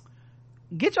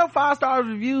 get your 5-star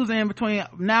reviews in between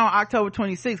now and October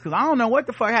 26th, because I don't know what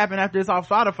the fuck happened after it's off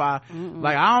Spotify.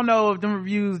 Like, I don't know if them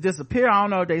reviews disappear. I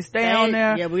don't know if they stay on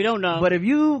there. Yeah, we don't know. But if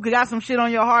you got some shit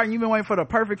on your heart and you've been waiting for the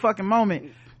perfect fucking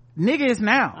moment, nigga, it's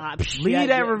now. Leave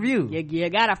that review. You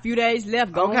got a few days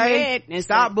left. Go ahead and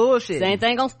stop bullshit. Same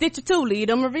thing on Stitcher too. Leave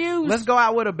them reviews. Let's go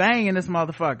out with a bang in this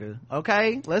motherfucker.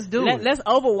 Okay, let's do it. Let's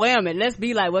overwhelm it. Let's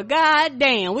be like, well, god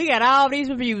damn, we got all these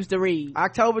reviews to read.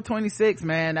 October 26th,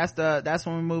 man. That's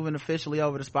when we're moving officially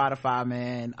over to Spotify,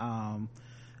 man.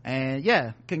 And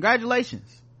yeah,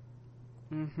 congratulations.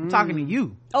 I'm talking to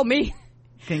you. Oh, me.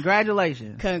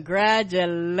 Congratulations,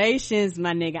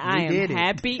 my nigga. I am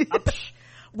happy.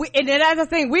 And then that's the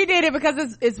thing, we did it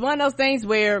because it's one of those things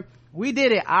where we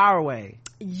did it our way.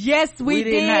 Yes, we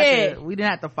did. We didn't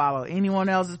have to follow anyone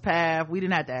else's path. We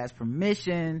didn't have to ask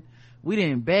permission. We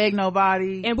didn't beg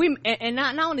nobody. And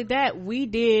not only that, we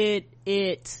did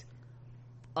it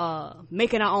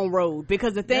making our own road,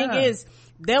 because the thing is,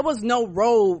 there was no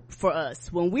road for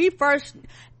us when we first.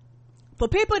 For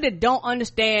people that don't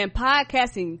understand,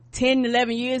 podcasting 10,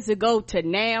 11 years ago to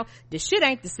now, the shit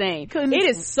ain't the same. It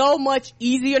is so much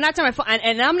easier. Not talking about,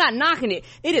 and I'm not knocking it.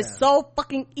 It is so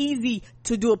fucking easy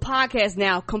to do a podcast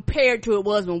now compared to it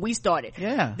was when we started.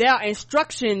 Yeah. There are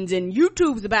instructions and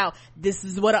YouTubes about this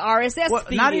is what an RSS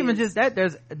feed not is. Even just that.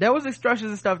 There was instructions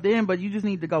and stuff then, but you just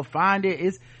need to go find it.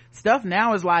 It's stuff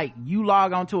now is like you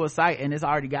log onto a site and it's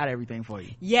already got everything for you.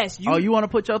 Yes. You want to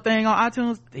put your thing on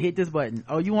iTunes? Hit this button.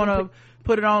 Oh, you want to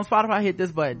put it on Spotify? Hit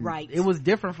this button. Right. It was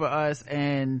different for us,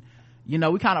 and you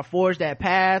know, we kind of forged that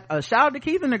path. Shout out to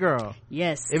Keith and the girl.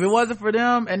 Yes. If it wasn't for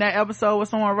them and that episode where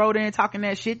someone wrote in talking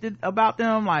that shit about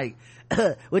them, like,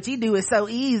 what you do is so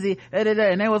easy,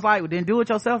 and they was like, well, then do it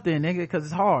yourself then, nigga, because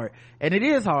it's hard. And it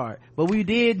is hard, but we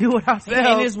did do it ourselves.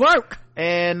 And it's work.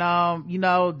 And you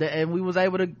know, and we was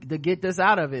able to get this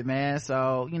out of it, man.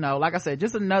 So, you know, like I said,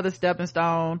 just another stepping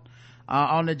stone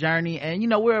on the journey. And you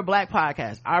know, we're a black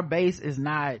podcast. Our base is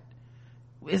not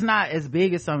as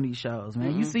big as some of these shows,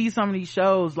 man. You see some of these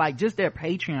shows, like just their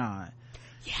Patreon.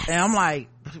 Yes. And I'm like,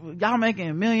 y'all making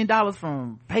 $1 million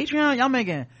from Patreon? Y'all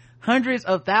making hundreds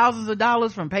of thousands of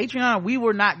dollars from Patreon? We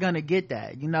were not gonna get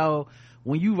that. You know,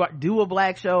 when you do a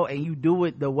black show and you do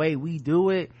it the way we do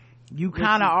it, you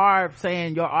kind of are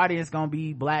saying your audience gonna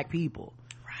be black people.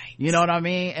 Right. You know what I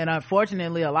mean? And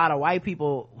unfortunately, a lot of white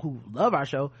people who love our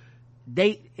show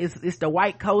it's the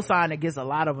white cosign that gets a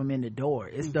lot of them in the door.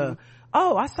 It's the,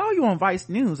 oh, I saw you on Vice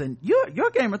News and your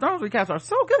Game of Thrones recaps are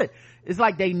so good. It's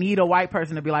like they need a white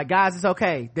person to be like, guys, it's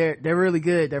okay. They're really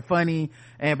good. They're funny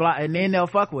and blah, and then they'll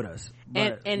fuck with us.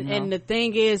 But, and the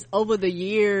thing is, over the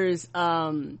years,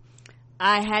 I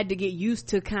had to get used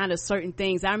to kind of certain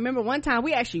things. I remember one time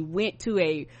we actually went to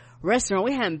a restaurant.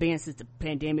 We hadn't been since the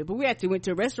pandemic, but we actually went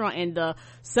to a restaurant and the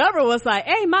server was like,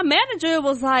 hey, my manager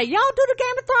was like, y'all do the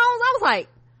Game of Thrones? I was like,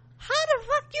 how the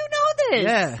fuck you know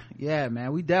this? Yeah,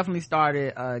 man. We definitely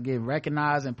started getting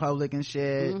recognized in public and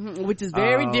shit. Which is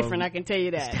very different, I can tell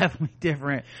you that. It's definitely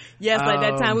different. Yes, like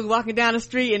that time we were walking down the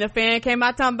street and a fan came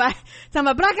out talking about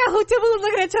Black Guy Who Tip, we was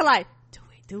looking at you like,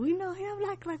 do we know him?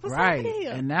 Like what's happening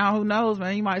here? And now who knows,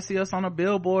 man? You might see us on a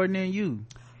billboard near you.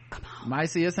 Come on. You might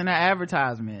see us in an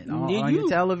advertisement on your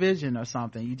television or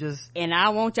something. You just, and I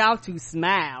want y'all to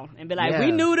smile and be like,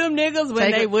 we knew them niggas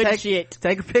when they wouldn't shit.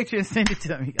 Take a picture and send it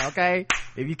to me, okay?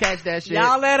 If you catch that shit,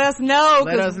 y'all let us know.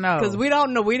 Let us know, because we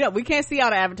don't know. We can't see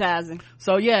all the advertising.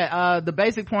 So the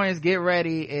basic point is get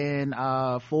ready in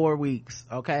 4 weeks,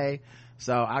 okay?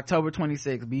 So October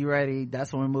 26th, be ready.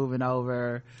 That's when we're moving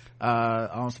over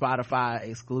on Spotify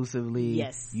exclusively.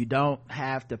 Yes, you don't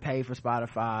have to pay for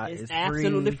Spotify. It's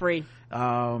absolutely free.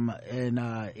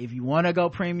 And if you want to go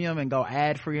premium and go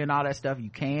ad free and all that stuff, you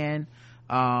can.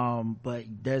 But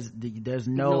there's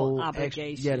no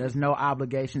obligation. There's no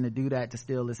obligation to do that to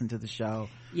still listen to the show.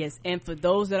 Yes, and for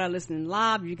those that are listening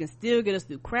live, you can still get us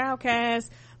through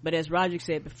Crowdcast. But as Roderick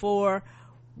said before,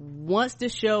 once the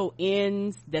show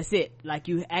ends, that's it. Like,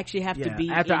 you actually have to be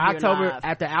after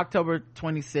October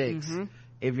 26th.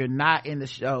 If you're not in the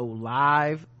show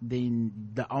live, then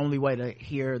the only way to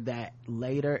hear that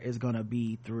later is going to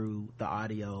be through the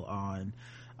audio on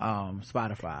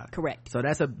Spotify. Correct. So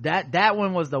that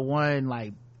one was the one,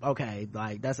 like, okay,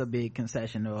 like that's a big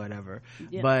concession or whatever.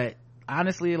 Yeah. But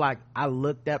honestly, like, I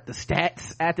looked up the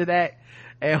stats after that.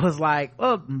 It was like,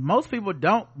 well, most people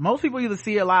either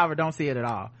see it live or don't see it at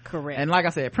all. Correct. And like I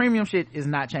said, premium shit is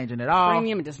not changing at all.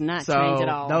 Premium does not change at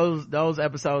all. Those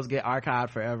episodes get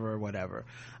archived forever or whatever.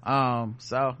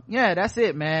 So yeah, that's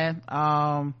it, man.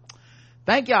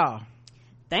 Thank y'all.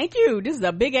 Thank you. This is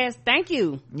a big ass thank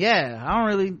you. Yeah, I don't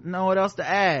really know what else to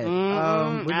add.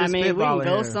 I mean, we can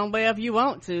go somewhere if you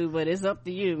want to, but it's up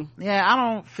to you. Yeah, I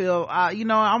don't feel,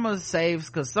 I'm gonna save,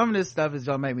 because some of this stuff is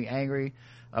gonna make me angry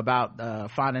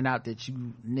about finding out that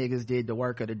you niggas did the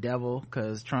work of the devil,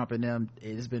 because Trump and them,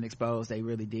 it's been exposed they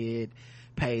really did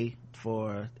pay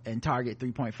for and target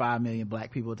 3.5 million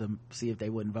black people to see if they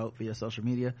wouldn't vote for your social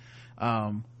media,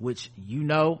 which I'm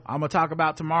gonna talk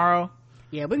about tomorrow.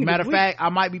 Yeah, we can. Matter of fact, I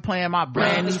might be playing my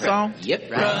brand new song.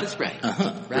 Yep, run is right.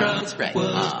 Run is right.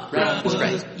 Run is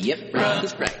right. Yep, run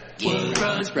is right. Yeah,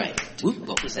 run is right. Whoop,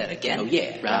 what was that again? Oh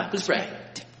yeah, run was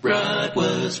right. Run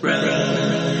was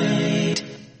right.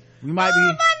 We might be. Oh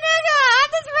my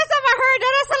nigga! This is the first time I heard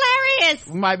that. That's hilarious.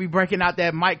 We might be breaking out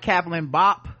that Mike Kaplan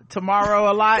bop tomorrow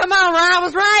a lot. Come on, Ryan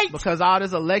was right. Because all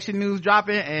this election news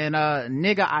dropping, and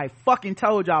nigga, I fucking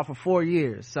told y'all for 4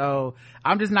 years. So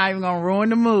I'm just not even gonna ruin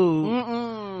the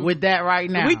mood with that right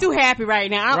now. We too happy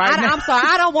right now. I'm sorry,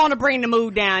 I don't want to bring the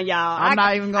mood down, y'all. I'm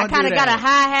not even gonna do that. I kind of got a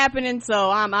high happening, so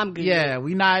I'm good. Yeah,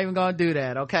 we not even gonna do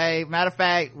that, okay? Matter of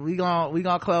fact, we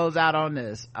gonna close out on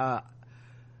this.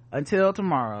 Until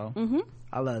tomorrow.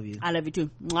 I love you. I love you too.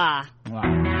 Mwah. Mwah.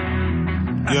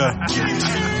 Yeah.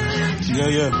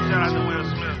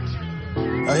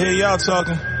 I hear y'all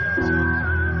talking,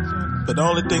 but the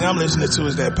only thing I'm listening to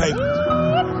is that paper.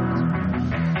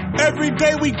 Every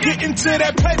day we get into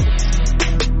that paper.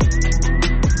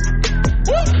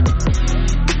 Woo!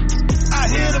 I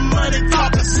hear the money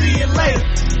talk, I see you later.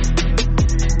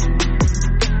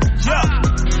 Yeah.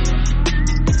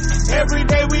 Every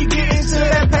day we get into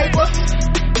that paper.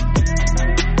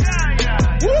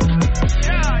 Woo!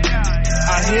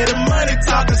 I hear the money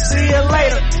talk, I see you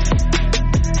later.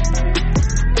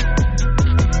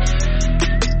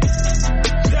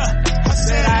 Yeah. I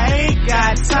said I ain't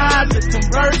got time to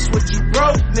converse with you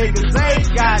broke niggas.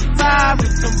 Ain't got time to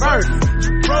converse with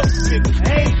you broke niggas.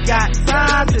 Ain't got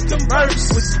time to converse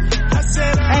with you. I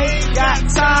said I ain't got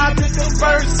time to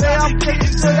converse. Say I'm getting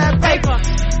to that paper.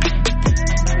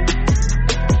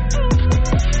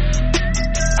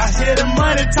 I hear the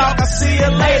money talk, I see you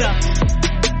later.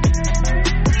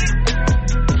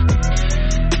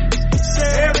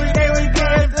 Every day we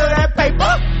get into that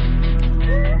paper.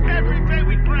 Every day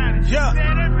we grindin'. Yeah.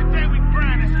 Every day we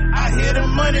grindin'. I hear the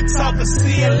money talk, I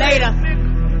see you later.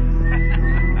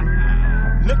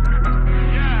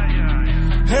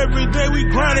 Every day we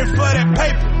grindin' for that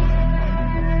paper.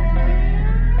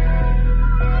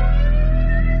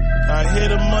 hear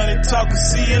the money talking,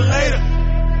 see you later.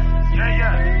 Yeah,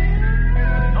 yeah.